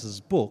Yarhouse's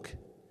book,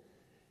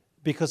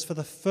 because for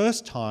the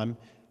first time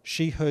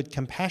she heard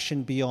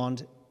compassion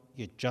beyond,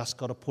 you just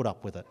got to put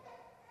up with it.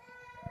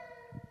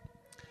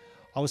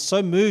 I was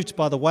so moved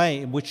by the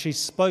way in which she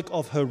spoke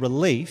of her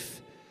relief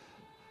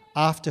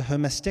after her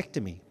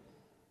mastectomy,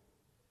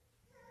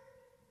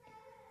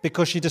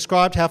 because she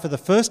described how for the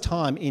first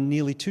time in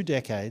nearly 2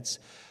 decades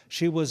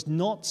she was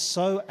not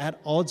so at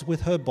odds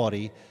with her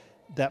body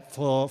that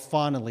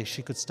finally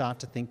she could start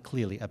to think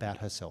clearly about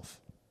herself.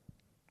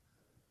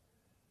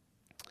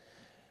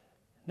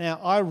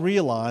 Now, I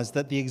realise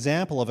that the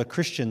example of a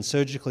Christian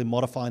surgically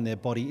modifying their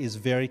body is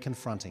very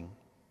confronting.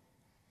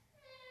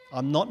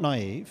 I'm not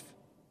naive.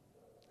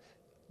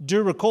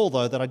 Do recall,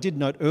 though, that I did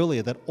note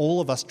earlier that all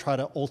of us try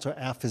to alter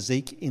our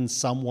physique in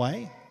some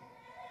way.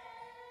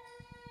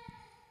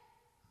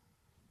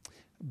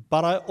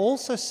 But I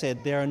also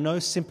said there are no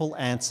simple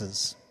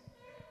answers.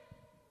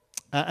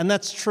 And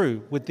that's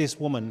true with this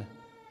woman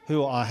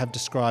who I have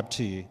described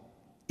to you.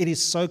 It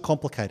is so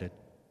complicated.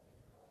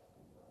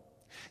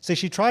 See,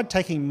 she tried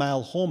taking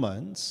male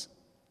hormones,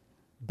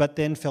 but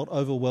then felt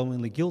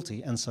overwhelmingly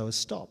guilty and so has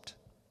stopped.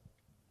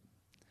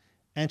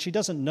 And she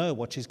doesn't know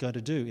what she's going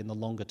to do in the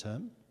longer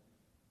term.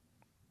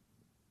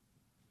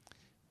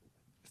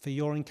 For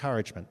your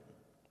encouragement,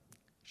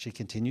 she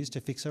continues to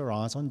fix her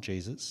eyes on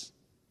Jesus.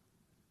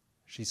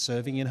 She's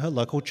serving in her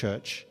local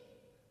church.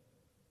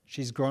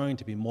 She's growing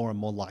to be more and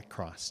more like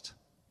Christ.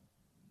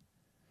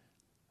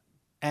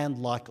 And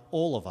like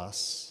all of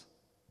us,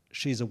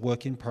 she's a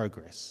work in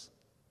progress.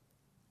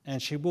 And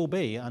she will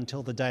be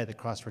until the day that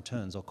Christ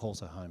returns or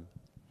calls her home.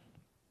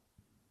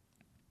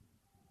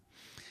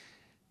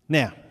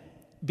 Now,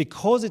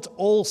 because it's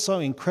all so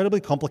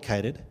incredibly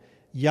complicated,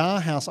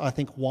 Yarhouse, I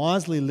think,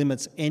 wisely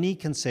limits any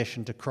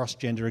concession to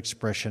cross-gender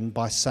expression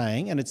by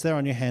saying, and it's there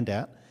on your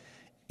handout,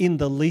 in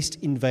the least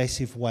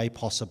invasive way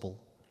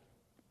possible,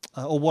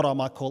 or what I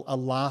might call a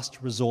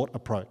last resort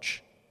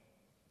approach.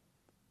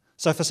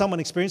 So for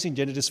someone experiencing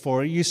gender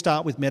dysphoria, you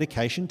start with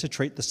medication to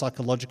treat the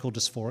psychological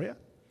dysphoria.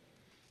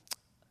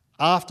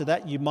 After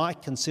that, you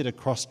might consider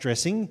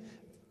cross-dressing,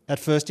 at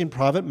first in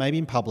private, maybe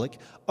in public,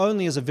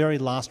 only as a very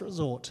last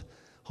resort.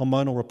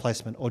 hormonal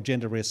replacement, or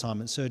gender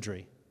reassignment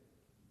surgery.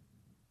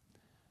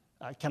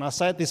 Can I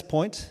say at this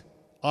point,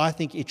 I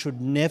think it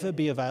should never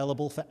be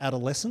available for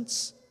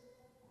adolescents.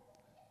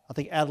 I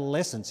think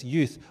adolescents,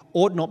 youth,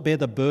 ought not bear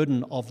the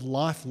burden of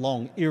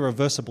lifelong,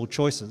 irreversible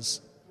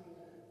choices.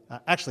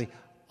 Actually,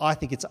 I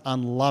think it's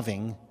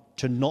unloving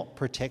to not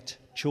protect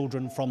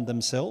children from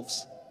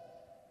themselves.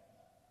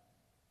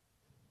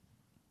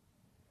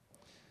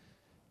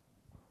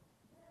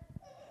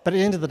 But at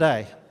the end of the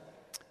day,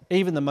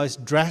 even the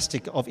most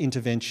drastic of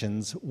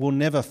interventions will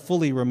never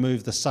fully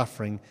remove the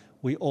suffering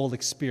we all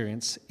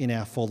experience in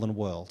our fallen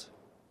world.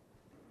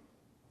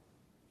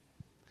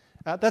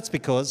 That's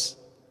because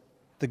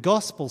the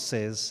gospel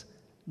says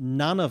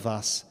none of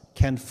us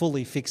can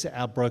fully fix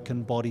our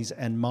broken bodies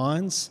and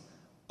minds,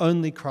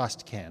 only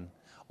Christ can.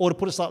 Or to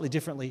put it slightly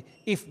differently,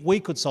 if we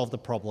could solve the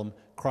problem,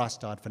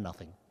 Christ died for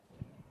nothing.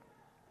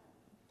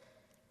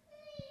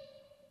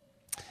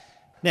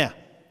 Now,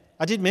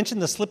 I did mention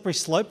the slippery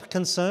slope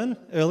concern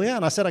earlier,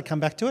 and I said I'd come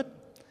back to it.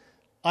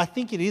 I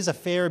think it is a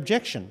fair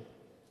objection.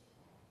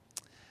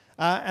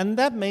 And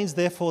that means,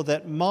 therefore,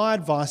 that my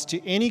advice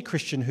to any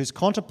Christian who's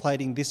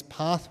contemplating this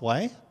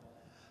pathway,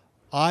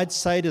 I'd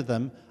say to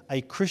them,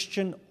 a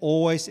Christian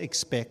always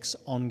expects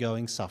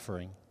ongoing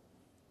suffering.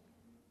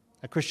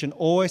 A Christian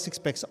always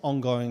expects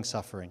ongoing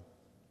suffering.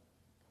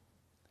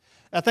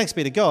 Thanks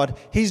be to God,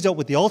 he's dealt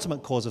with the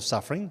ultimate cause of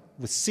suffering,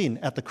 with sin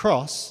at the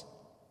cross,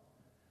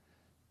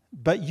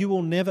 but you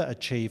will never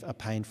achieve a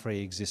pain-free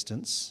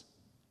existence,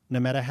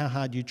 no matter how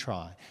hard you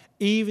try.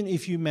 Even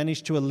if you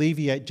manage to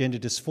alleviate gender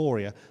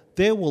dysphoria,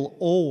 there will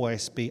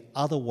always be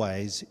other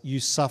ways you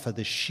suffer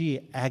the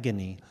sheer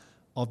agony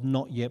of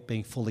not yet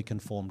being fully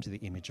conformed to the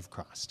image of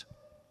Christ.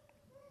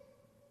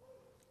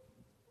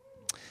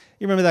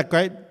 You remember that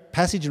great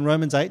passage in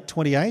Romans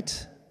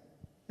 8:28?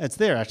 It's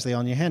there actually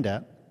on your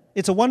handout.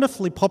 It's a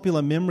wonderfully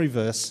popular memory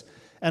verse,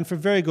 and for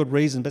very good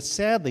reason, but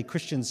sadly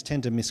Christians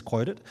tend to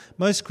misquote it.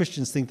 Most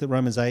Christians think that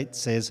Romans 8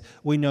 says,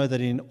 we know that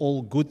in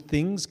all good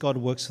things God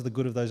works for the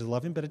good of those who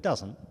love him, but it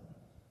doesn't.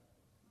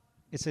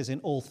 It says in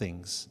all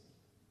things,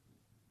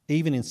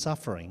 even in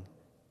suffering,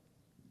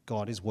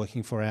 God is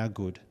working for our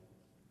good.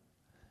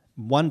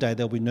 One day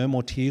there'll be no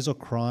more tears or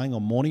crying or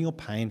mourning or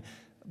pain,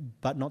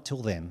 but not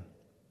till then,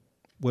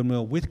 when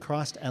we're with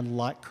Christ and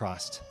like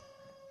Christ,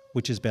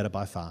 which is better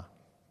by far.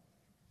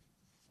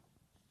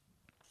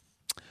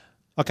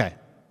 Okay,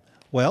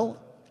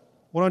 well,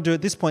 what I'll do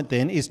at this point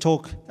then is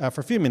talk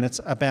for a few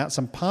minutes about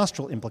some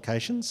pastoral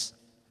implications,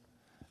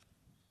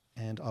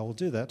 and I will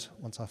do that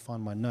once I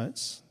find my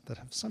notes that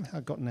have somehow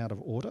gotten out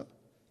of order,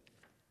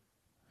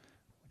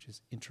 which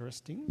is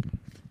interesting.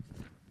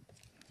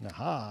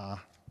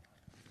 Aha!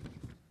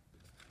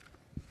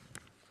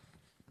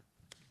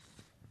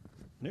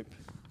 Nope.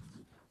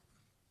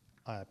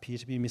 I appear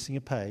to be missing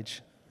a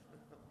page.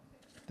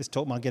 This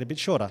talk might get a bit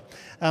shorter.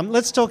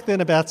 Let's talk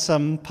then about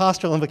some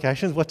pastoral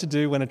implications, what to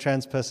do when a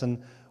trans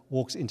person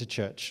walks into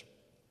church.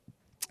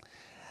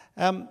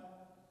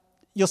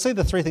 You'll see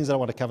the three things that I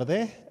want to cover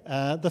there.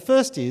 The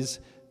first is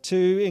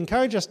to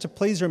encourage us to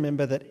please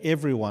remember that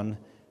everyone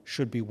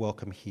should be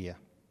welcome here.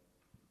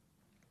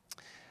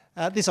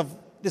 This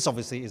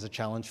obviously is a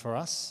challenge for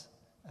us.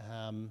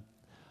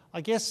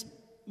 I guess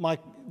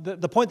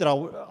the point that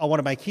I want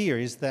to make here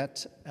is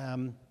that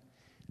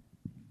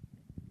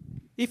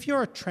if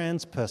you're a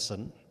trans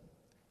person,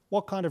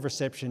 what kind of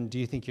reception do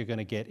you think you're going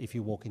to get if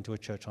you walk into a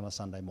church on a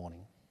Sunday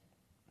morning?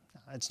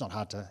 It's not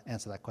hard to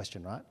answer that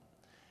question, right?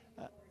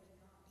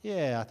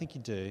 Yeah, I think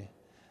you do.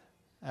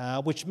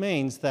 Which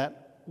means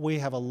that we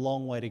have a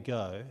long way to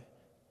go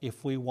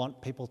if we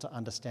want people to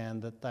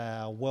understand that they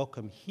are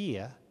welcome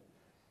here,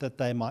 that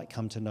they might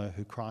come to know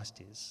who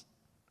Christ is.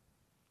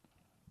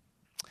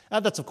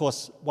 That's, of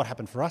course, what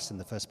happened for us in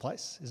the first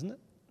place, isn't it?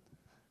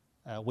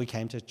 We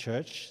came to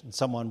church and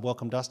someone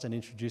welcomed us and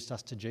introduced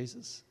us to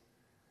Jesus.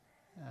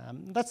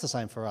 That's the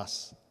same for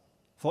us,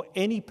 for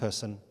any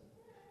person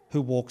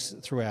who walks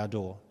through our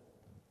door.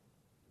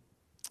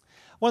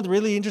 One of the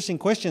really interesting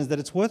questions that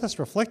it's worth us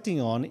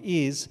reflecting on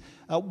is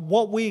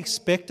what we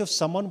expect of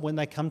someone when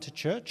they come to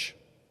church.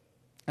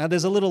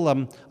 There's a little,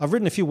 I've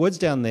written a few words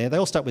down there. They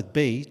all start with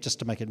B, just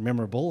to make it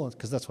memorable,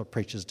 because that's what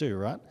preachers do,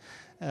 right?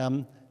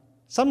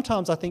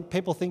 Sometimes I think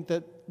people think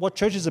that what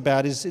church is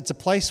about is it's a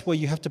place where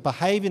you have to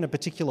behave in a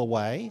particular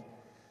way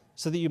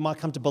so that you might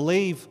come to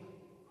believe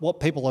what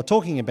people are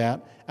talking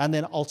about, and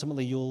then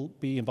ultimately you'll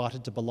be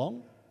invited to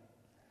belong.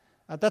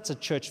 That's a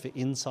church for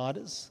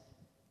insiders.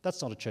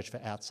 That's not a church for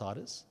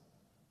outsiders.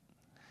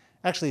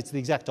 Actually, it's the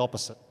exact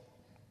opposite.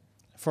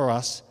 For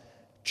us,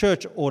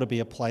 church ought to be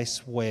a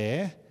place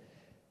where,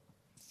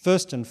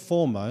 first and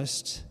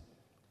foremost,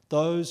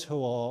 those who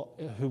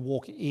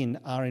walk in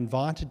are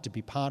invited to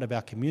be part of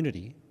our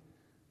community,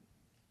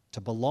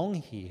 to belong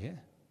here.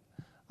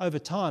 Over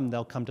time,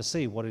 they'll come to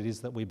see what it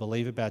is that we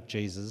believe about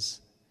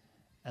Jesus,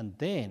 and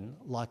then,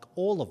 like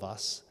all of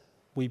us,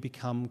 we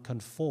become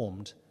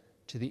conformed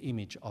to the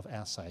image of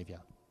our Saviour.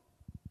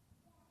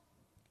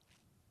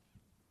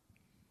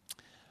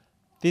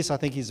 This, I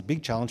think, is a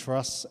big challenge for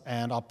us,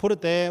 and I'll put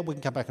it there. We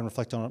can come back and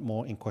reflect on it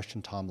more in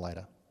question time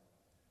later.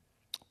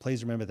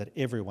 Please remember that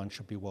everyone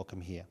should be welcome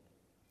here.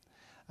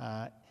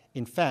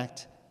 In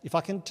fact, if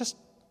I can just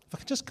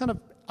kind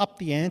of up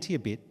the ante a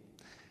bit,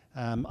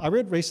 I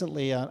read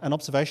recently an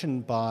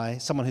observation by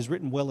someone who's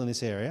written well in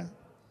this area,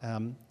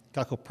 a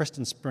guy called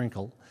Preston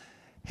Sprinkle.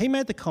 He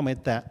made the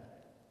comment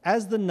that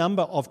as the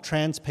number of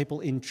trans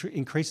people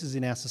increases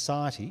in our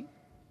society,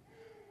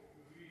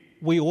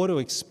 we ought to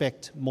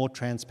expect more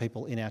trans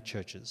people in our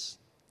churches.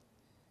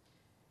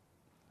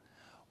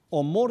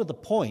 Or more to the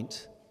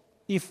point,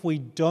 if we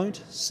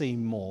don't see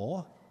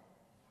more,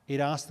 it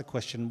asks the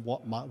question,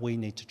 what might we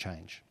need to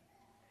change?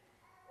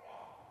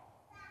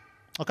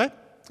 Okay,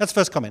 that's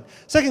the first comment.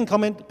 Second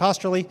comment,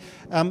 pastorally,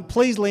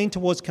 please lean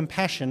towards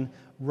compassion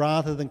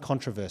rather than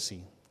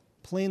controversy.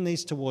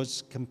 Please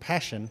towards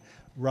compassion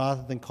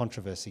rather than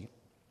controversy.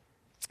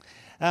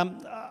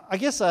 I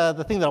guess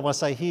the thing that I want to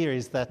say here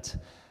is that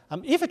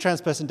if a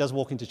trans person does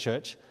walk into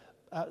church,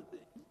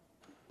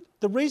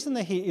 the reason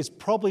they're here is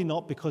probably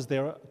not because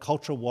they're a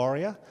cultural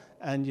warrior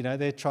and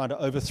they're trying to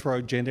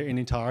overthrow gender in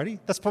entirety.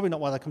 That's probably not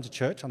why they come to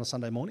church on a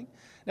Sunday morning.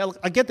 Now, look,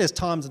 I get there's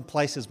times and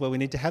places where we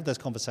need to have those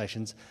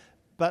conversations,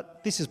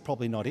 but this is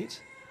probably not it.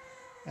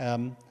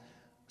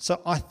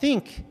 So I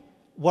think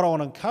what I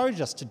want to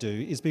encourage us to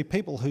do is be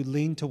people who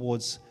lean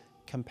towards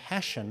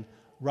compassion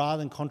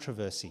rather than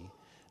controversy.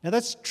 Now,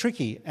 that's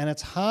tricky and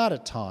it's hard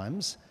at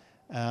times.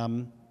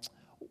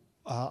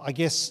 I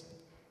guess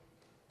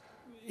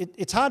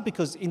it's hard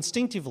because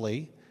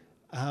instinctively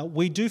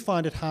we do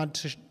find it hard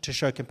to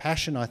show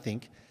compassion, I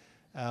think,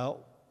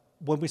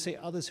 when we see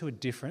others who are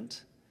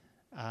different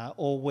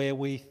or where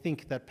we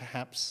think that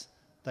perhaps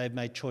they've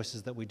made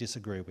choices that we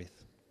disagree with.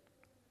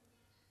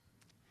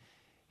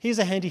 Here's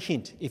a handy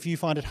hint if you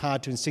find it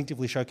hard to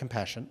instinctively show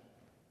compassion.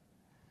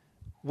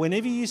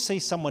 Whenever you see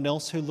someone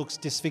else who looks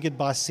disfigured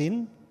by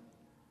sin,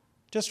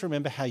 just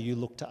remember how you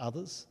look to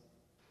others.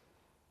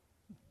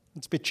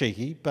 It's a bit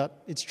cheeky,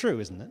 but it's true,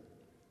 isn't it?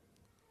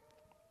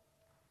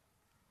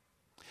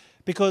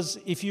 Because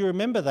if you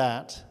remember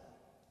that,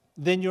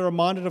 then you're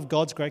reminded of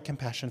God's great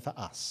compassion for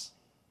us.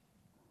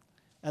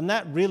 And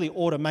that really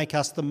ought to make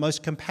us the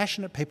most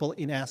compassionate people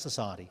in our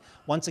society.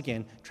 Once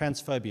again,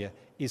 transphobia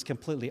is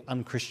completely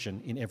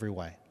un-Christian in every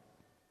way.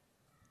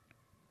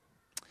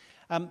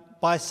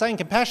 By saying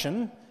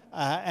compassion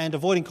and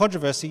avoiding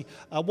controversy,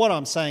 what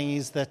I'm saying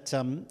is that,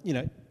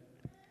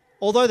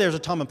 although there's a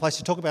time and place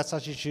to talk about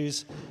such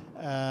issues,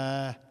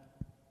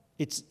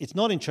 it's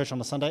not in church on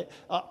a Sunday.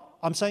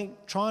 I'm saying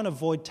try and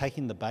avoid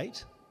taking the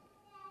bait.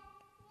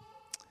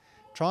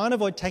 Try and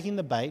avoid taking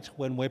the bait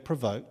when we're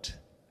provoked,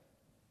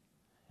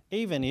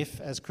 even if,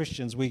 as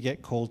Christians, we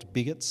get called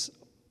bigots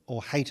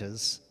or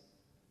haters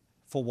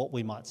for what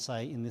we might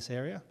say in this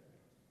area.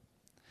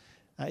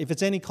 If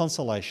it's any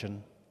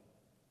consolation,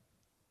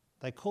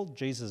 they called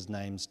Jesus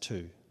names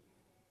too,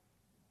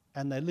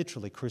 and they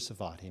literally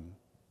crucified him.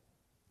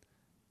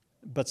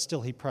 But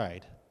still he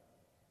prayed,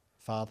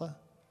 "Father,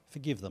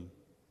 forgive them.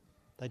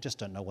 They just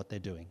don't know what they're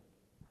doing."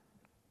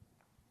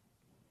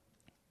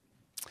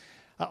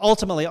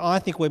 Ultimately, I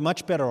think we're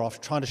much better off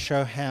trying to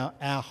show how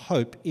our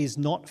hope is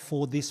not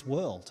for this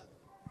world.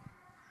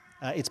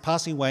 It's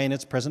passing away in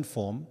its present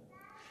form.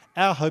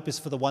 Our hope is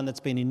for the one that's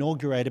been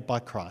inaugurated by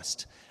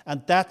Christ.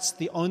 And that's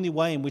the only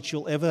way in which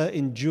you'll ever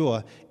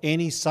endure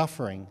any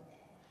suffering,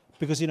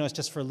 because, it's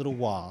just for a little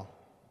while.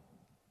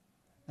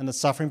 And the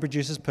suffering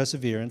produces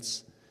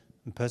perseverance,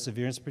 and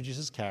perseverance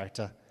produces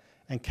character,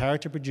 and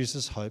character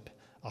produces hope,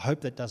 a hope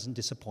that doesn't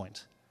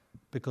disappoint,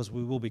 because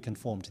we will be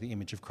conformed to the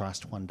image of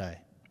Christ one day.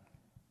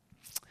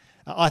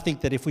 I think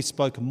that if we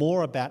spoke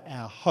more about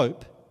our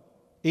hope,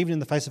 even in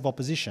the face of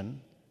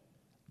opposition,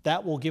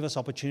 that will give us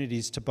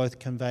opportunities to both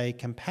convey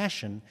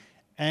compassion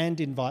and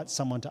invite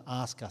someone to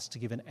ask us to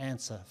give an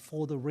answer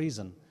for the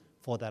reason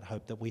for that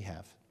hope that we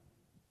have.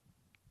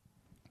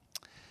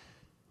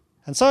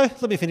 And so,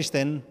 let me finish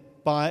then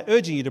by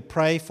urging you to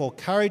pray for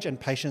courage and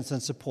patience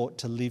and support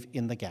to live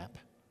in the gap.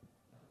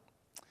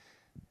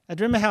 And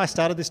do you remember how I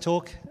started this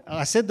talk?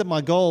 I said that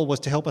my goal was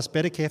to help us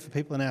better care for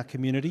people in our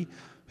community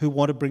who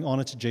want to bring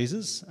honour to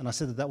Jesus, and I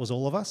said that was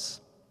all of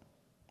us.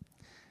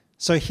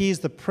 So here's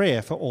the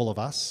prayer for all of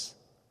us.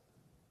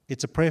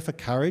 It's a prayer for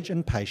courage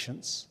and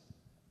patience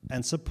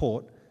and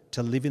support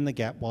to live in the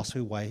gap whilst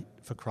we wait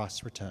for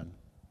Christ's return.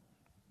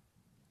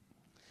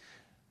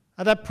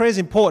 And that prayer is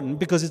important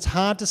because it's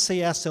hard to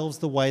see ourselves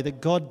the way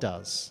that God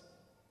does.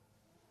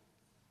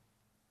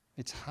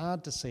 It's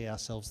hard to see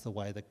ourselves the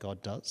way that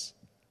God does.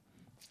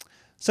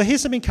 So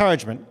here's some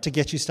encouragement to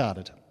get you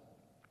started.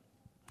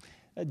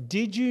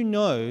 Did you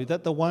know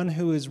that the one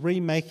who is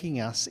remaking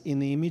us in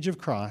the image of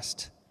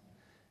Christ,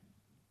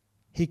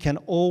 he can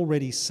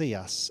already see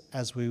us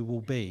as we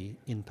will be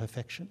in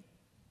perfection?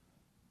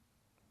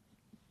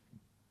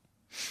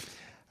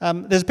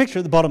 There's a picture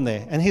at the bottom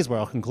there, and here's where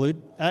I'll conclude.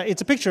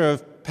 It's a picture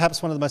of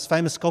perhaps one of the most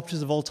famous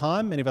sculptures of all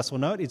time. Many of us will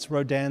know it. It's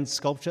Rodin's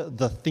sculpture,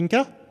 The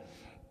Thinker.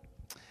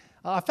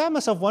 I found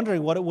myself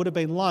wondering what it would have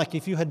been like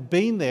if you had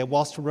been there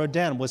whilst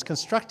Rodin was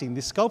constructing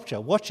this sculpture,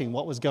 watching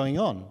what was going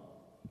on.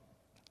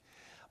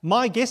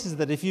 My guess is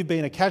that if you've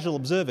been a casual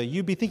observer,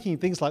 you'd be thinking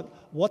things like,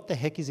 what the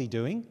heck is he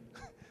doing?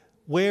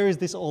 Where is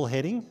this all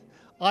heading?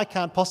 I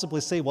can't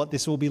possibly see what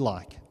this will be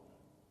like.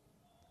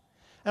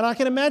 And I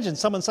can imagine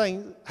someone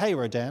saying, hey,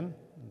 Rodin,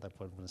 they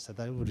probably wouldn't have said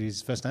that, would be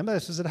his first name, but they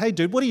just said, hey,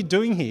 dude, what are you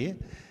doing here?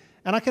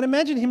 And I can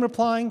imagine him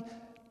replying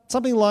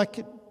something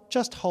like,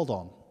 just hold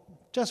on.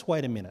 Just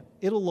wait a minute,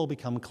 it'll all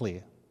become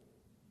clear.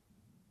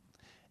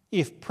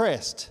 If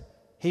pressed,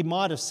 he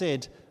might have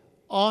said,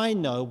 I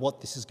know what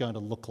this is going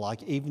to look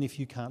like, even if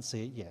you can't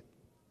see it yet.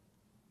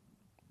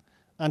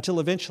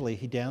 Until eventually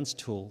he downs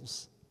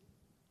tools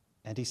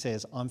and he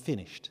says, I'm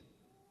finished.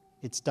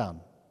 It's done.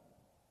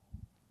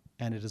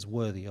 And it is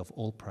worthy of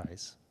all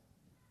praise.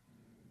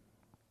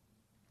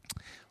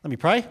 Let me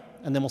pray,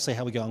 and then we'll see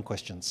how we go on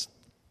questions.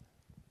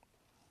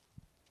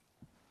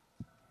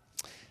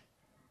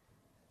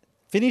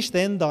 Finish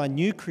then thy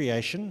new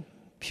creation,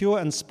 pure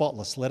and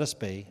spotless let us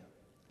be.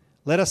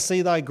 Let us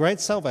see thy great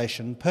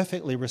salvation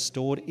perfectly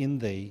restored in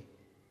thee,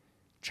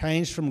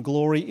 changed from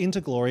glory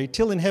into glory,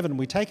 till in heaven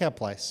we take our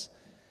place,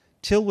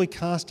 till we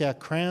cast our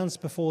crowns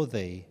before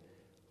thee,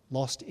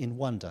 lost in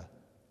wonder,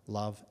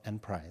 love and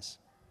praise.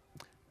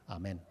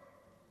 Amen.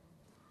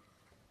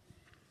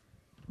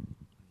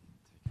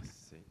 Take a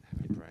seat,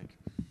 have a break.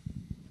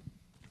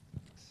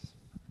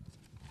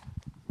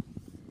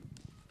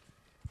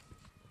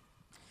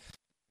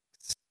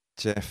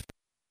 Jeff,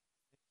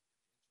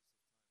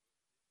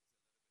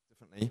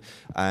 differently.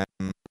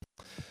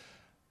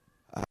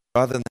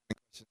 Rather than having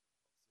questions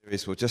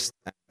series, we'll just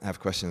have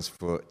questions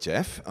for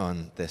Jeff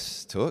on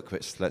this talk,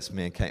 which lets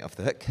me and Kate off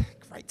the hook.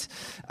 Great.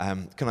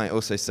 Can I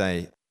also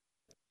say,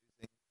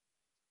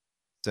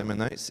 sermon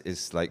notes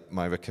is like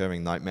my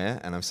recurring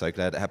nightmare, and I'm so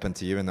glad it happened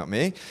to you and not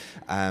me.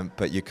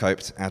 But you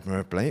coped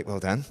admirably.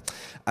 Well done.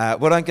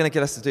 What I'm going to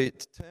get us to do,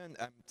 to turn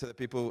to the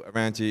people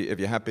around you, if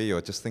you're happy,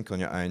 or just think on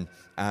your own.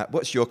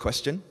 What's your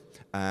question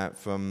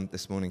from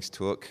this morning's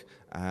talk?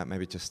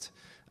 Maybe just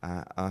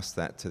ask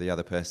that to the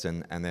other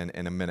person, and then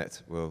in a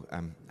minute we'll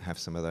have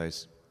some of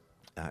those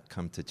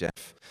come to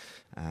Jeff.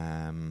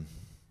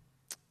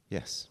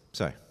 Yes,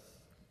 so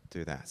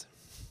do that.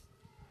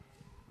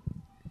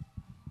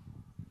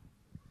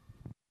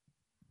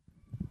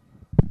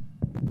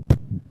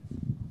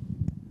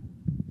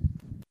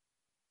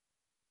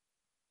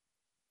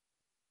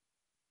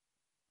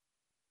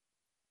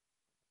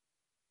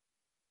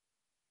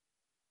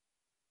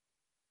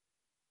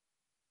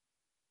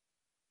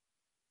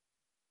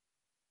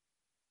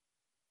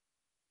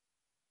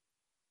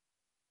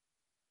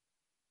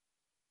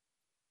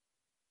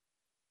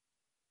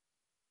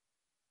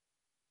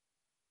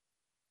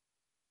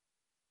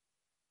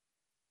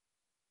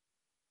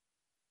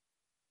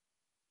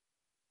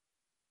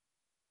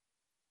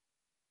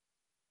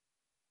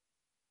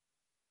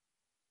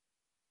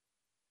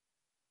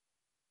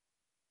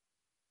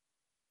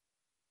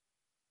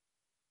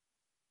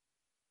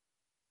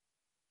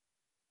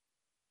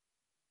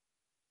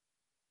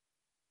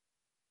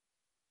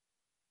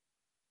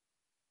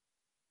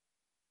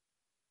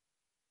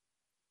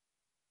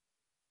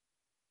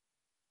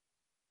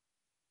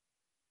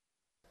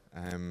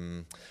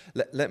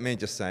 Let me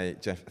just say,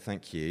 Jeff,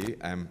 thank you.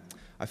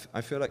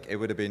 I feel like it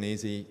would have been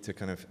easy to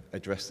kind of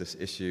address this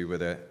issue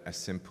with a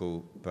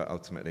simple but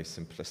ultimately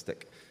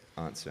simplistic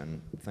answer,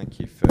 and thank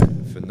you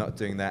for not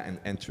doing that and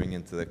entering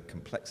into the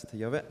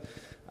complexity of it,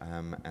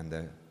 and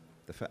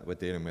the fact that we're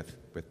dealing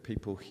with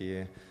people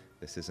here.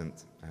 This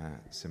isn't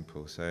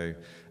simple, so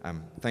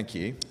thank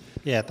you.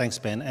 Yeah, thanks,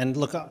 Ben. And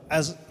look,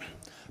 as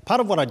part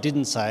of what I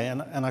didn't say,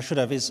 and I should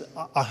have, is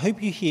I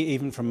hope you hear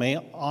even from me,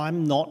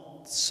 I'm not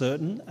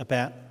certain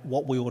about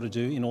what we ought to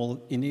do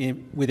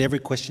with every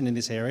question in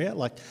this area.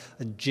 Like,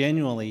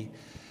 genuinely,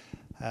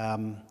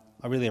 I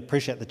really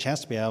appreciate the chance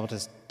to be able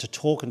to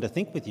talk and to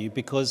think with you,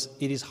 because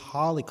it is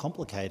highly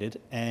complicated.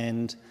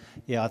 And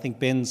yeah, I think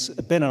Ben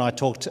and I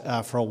talked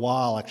for a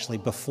while actually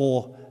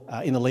before,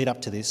 in the lead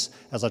up to this,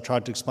 as I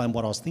tried to explain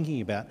what I was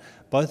thinking about.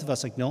 Both of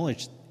us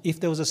acknowledged if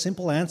there was a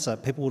simple answer,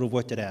 people would have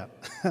worked it out,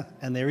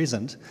 and there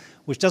isn't,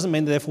 which doesn't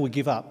mean that therefore we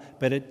give up,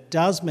 but it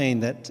does mean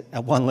that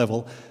at one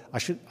level, I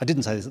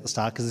didn't say this at the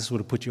start because this would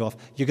have put you off,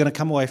 you're going to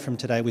come away from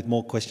today with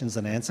more questions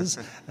than answers,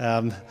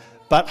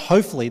 but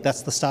hopefully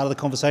that's the start of the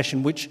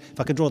conversation, which, if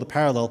I could draw the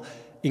parallel,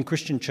 in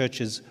Christian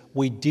churches,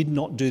 we did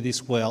not do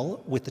this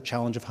well with the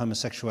challenge of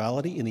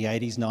homosexuality in the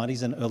 80s,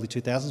 90s and early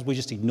 2000s. We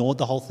just ignored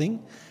the whole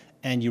thing,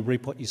 and you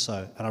reap what you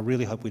sow, and I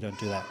really hope we don't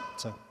do that.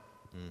 So,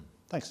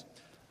 thanks.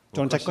 Do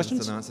you want to take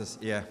questions? And answers?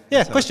 Yeah.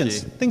 Yeah,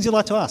 questions. Things you'd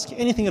like to ask.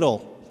 Anything at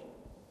all.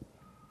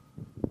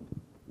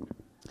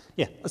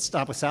 Yeah, let's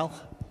start with Sal.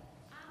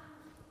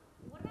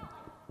 What about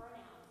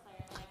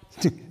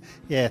pronouns?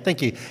 Yeah,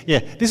 thank you.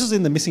 Yeah, this was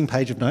in the missing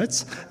page of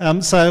notes.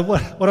 So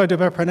what do I do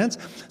about pronouns?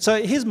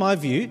 So here's my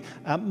view.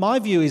 My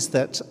view is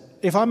that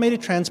if I meet a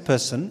trans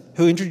person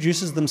who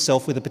introduces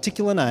themselves with a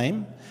particular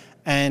name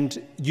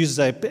and uses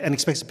and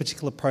expects a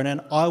particular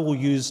pronoun, I will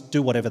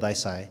do whatever they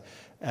say.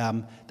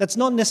 That's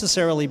not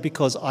necessarily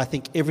because I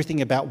think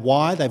everything about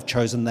why they've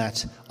chosen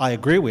that I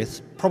agree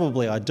with.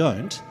 Probably I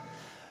don't.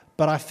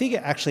 But I figure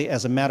actually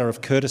as a matter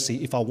of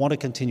courtesy, if I want to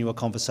continue a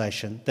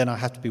conversation, then I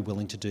have to be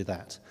willing to do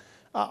that.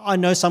 I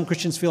know some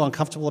Christians feel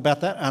uncomfortable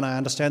about that, and I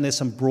understand there's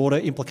some broader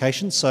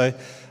implications. So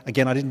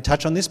again, I didn't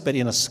touch on this, but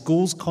in a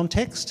school's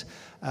context,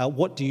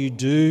 what do you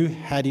do?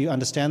 How do you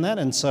understand that?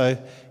 And so,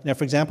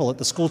 for example, at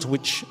the school to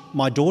which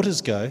my daughters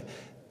go,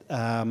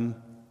 now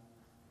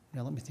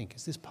let me think,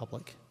 is this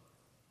public?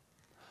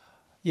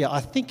 Yeah, I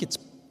think it's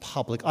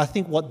public. I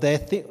think what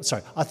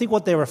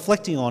they're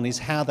reflecting on is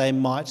how they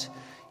might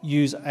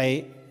use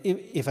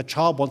if a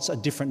child wants a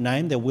different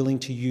name, they're willing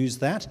to use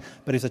that.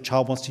 But if the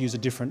child wants to use a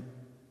different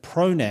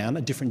pronoun,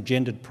 a different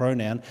gendered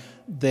pronoun,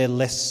 they're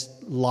less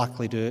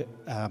likely to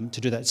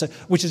do that. So,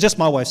 which is just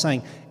my way of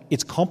saying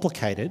it's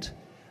complicated,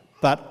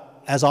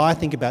 but as I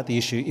think about the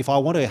issue, if I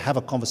want to have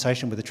a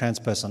conversation with a trans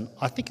person,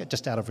 I think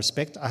just out of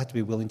respect, I have to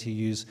be willing to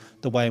use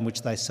the way in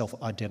which they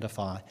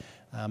self-identify,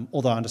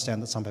 although I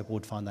understand that some people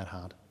would find that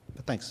hard.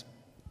 But thanks.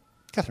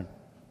 Catherine.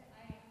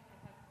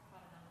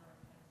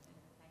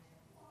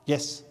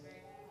 Yes.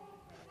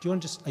 Do you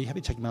want to are you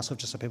happy to take your mask off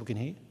just so people can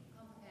hear you?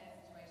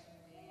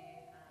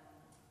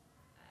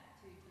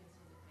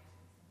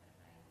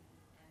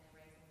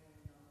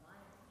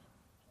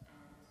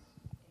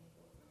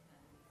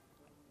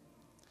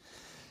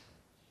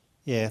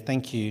 Yeah,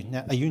 thank you.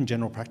 Now, are you in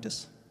general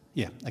practice?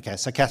 Yeah, okay.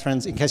 So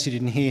Catherine's, in case you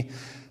didn't hear,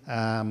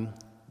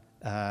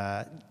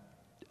 a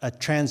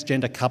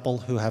transgender couple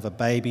who have a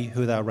baby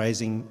who they're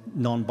raising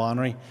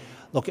non-binary.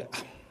 Look, to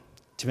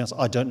be honest,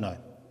 I don't know.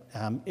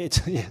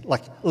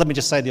 Let me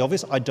just say the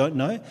obvious, I don't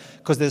know,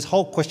 because there's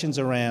whole questions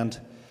around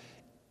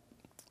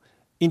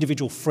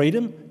individual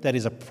freedom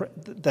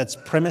that's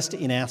premised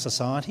in our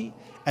society,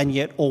 and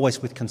yet always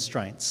with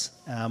constraints,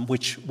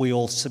 which we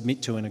all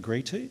submit to and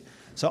agree to.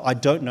 So I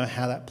don't know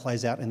how that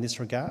plays out in this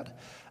regard.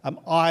 And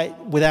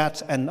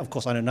of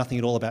course I know nothing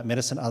at all about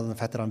medicine other than the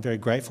fact that I'm very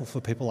grateful for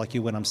people like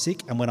you when I'm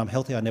sick, and when I'm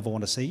healthy I never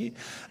want to see you.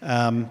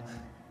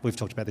 We've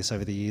talked about this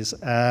over the years.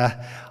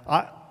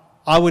 I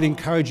would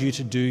encourage you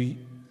to do,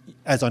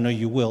 as I know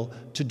you will,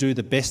 to do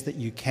the best that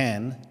you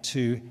can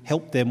to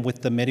help them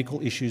with the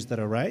medical issues that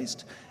are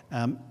raised,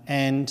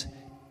 and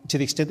to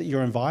the extent that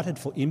you're invited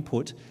for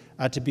input,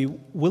 to be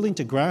willing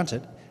to grant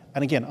it.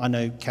 And again, I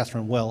know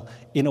Catherine well,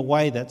 in a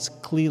way that's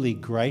clearly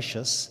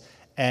gracious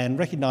and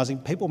recognising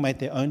people make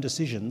their own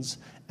decisions,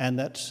 and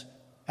that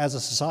as a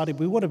society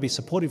we want to be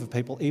supportive of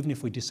people even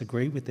if we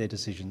disagree with their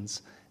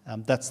decisions.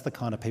 That's the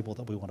kind of people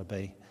that we want to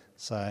be.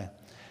 So,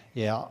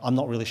 yeah, I'm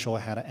not really sure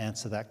how to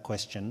answer that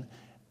question.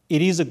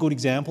 It is a good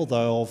example,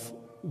 though, of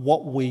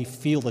what we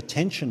feel the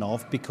tension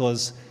of,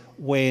 because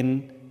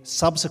when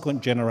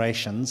subsequent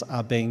generations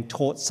are being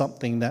taught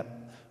something that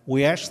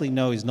we actually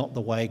know is not the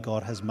way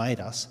God has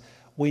made us,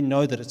 we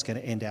know that it's going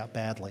to end out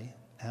badly.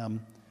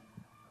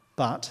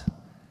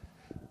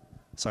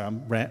 Sorry,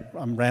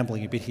 I'm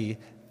rambling a bit here.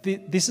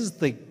 This is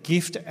the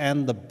gift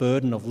and the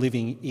burden of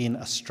living in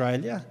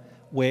Australia,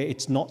 where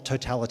it's not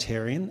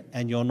totalitarian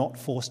and you're not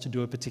forced to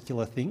do a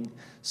particular thing.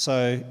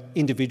 So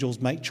individuals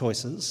make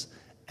choices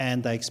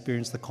and they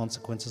experience the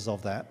consequences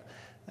of that.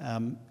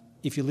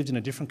 If you lived in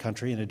a different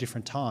country in a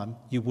different time,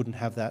 you wouldn't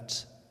have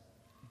that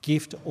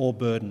gift or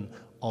burden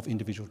of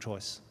individual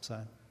choice. So,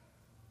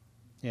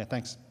 yeah,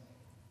 thanks.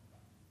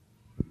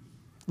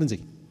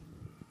 Lindsay.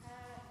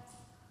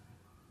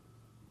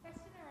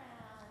 Question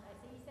around, so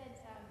you said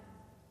that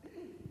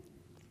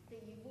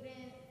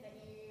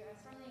you are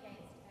strongly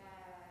against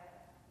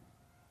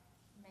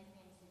making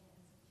any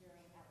decisions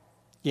during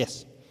adolescence.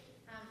 Yes.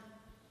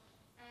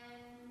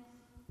 And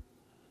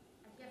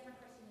I guess my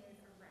question is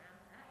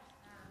around that.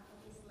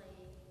 Obviously,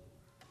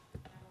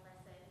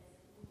 adolescence,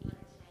 a lot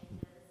of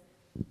changes.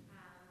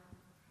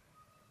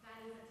 That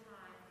is a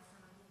time for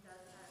someone who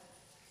does have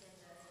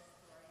gender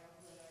dysphoria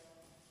where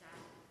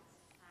that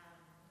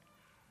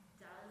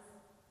does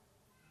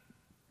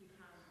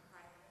become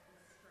quite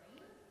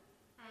extreme.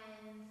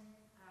 And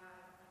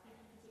I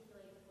think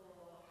particularly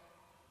for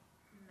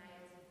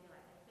males who feel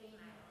like they're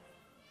females,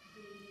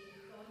 the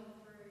going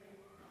through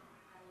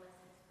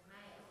adolescence for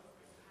males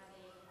and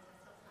having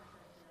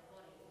testosterone in their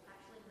body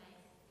actually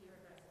makes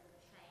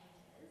irreversible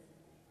changes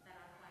that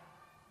are quite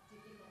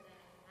difficult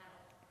then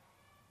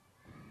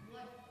as an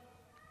adult.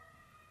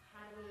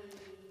 How do we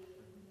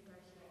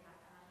negotiate that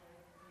kind of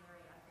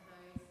area for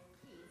those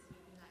kids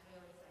who in that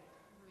early stage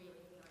really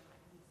feel like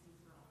this is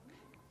wrong?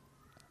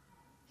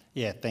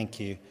 Yeah, thank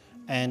you.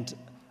 And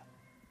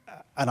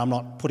I'm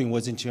not putting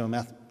words into your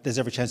mouth. There's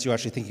every chance you're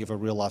actually thinking of a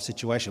real life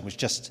situation, which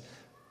just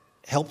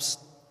helps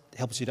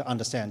you to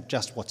understand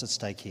just what's at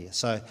stake here.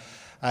 So,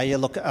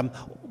 look,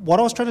 what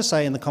I was trying to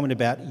say in the comment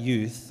about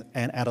youth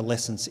and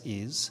adolescence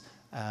is,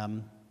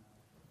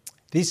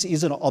 this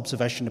is an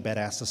observation about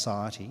our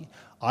society.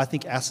 I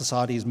think our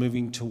society is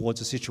moving towards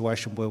a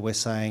situation where we're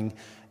saying,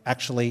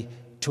 actually,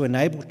 to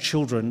enable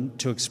children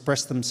to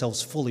express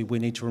themselves fully, we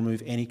need to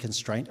remove any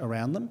constraint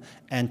around them,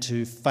 and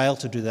to fail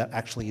to do that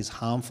actually is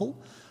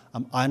harmful.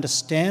 I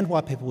understand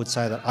why people would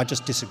say that. I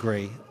just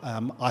disagree.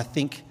 I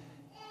think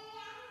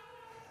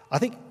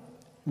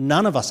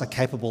none of us are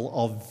capable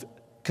of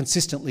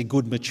consistently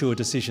good, mature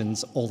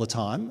decisions all the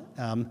time.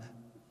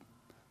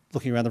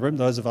 Looking around the room,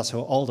 those of us who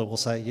are older will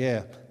say,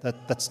 yeah,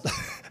 that's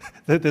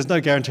there's no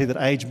guarantee that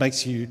age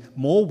makes you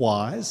more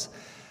wise,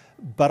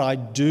 but I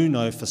do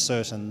know for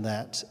certain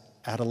that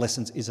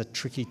adolescence is a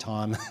tricky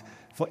time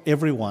for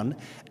everyone.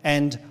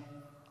 And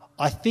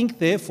I think,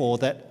 therefore,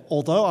 that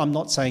although I'm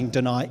not saying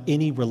deny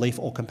any relief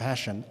or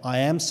compassion, I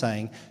am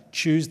saying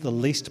choose the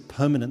least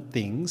permanent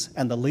things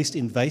and the least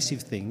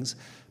invasive things,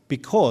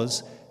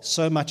 because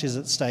so much is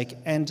at stake.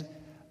 And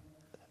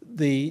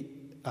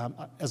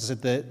as I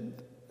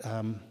said,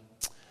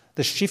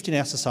 the shift in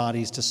our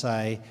society is to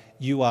say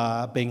you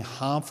are being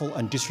harmful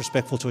and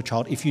disrespectful to a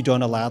child if you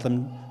don't allow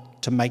them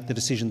to make the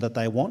decision that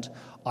they want.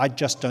 I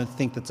just don't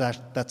think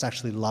that's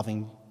actually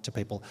loving to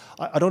people.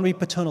 I don't want to be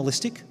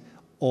paternalistic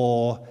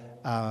or,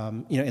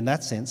 in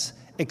that sense,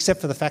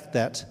 except for the fact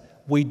that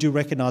we do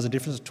recognise a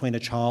difference between a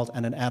child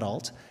and an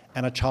adult,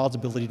 and a child's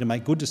ability to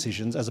make good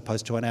decisions as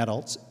opposed to an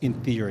adult's, in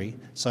theory.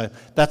 So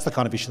that's the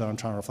kind of issue that I'm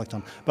trying to reflect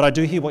on. But I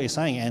do hear what you're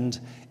saying, and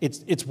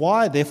it's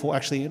why, therefore,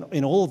 actually,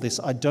 in all of this,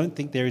 I don't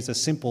think there is a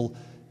simple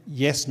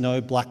yes, no,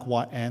 black,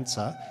 white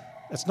answer.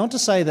 It's not to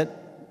say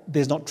that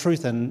there's not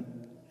truth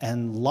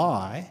and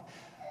lie,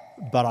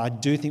 but I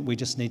do think we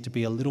just need to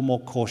be a little more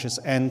cautious.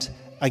 And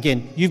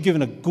again, you've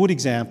given a good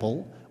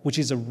example, which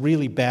is a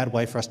really bad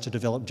way for us to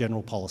develop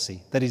general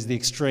policy. That is, the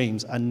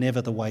extremes are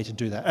never the way to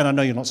do that. And I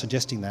know you're not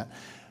suggesting that.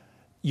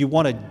 You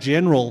want a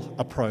general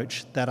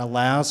approach that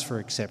allows for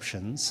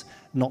exceptions,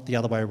 not the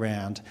other way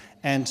around.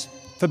 And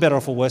for better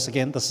or for worse,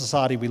 again, the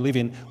society we live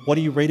in, what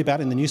do you read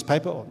about in the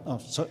newspaper?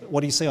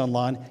 What do you see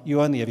online?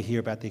 You only ever hear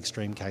about the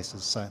extreme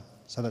cases.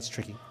 So that's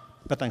tricky.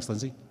 But thanks,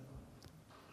 Lindsay.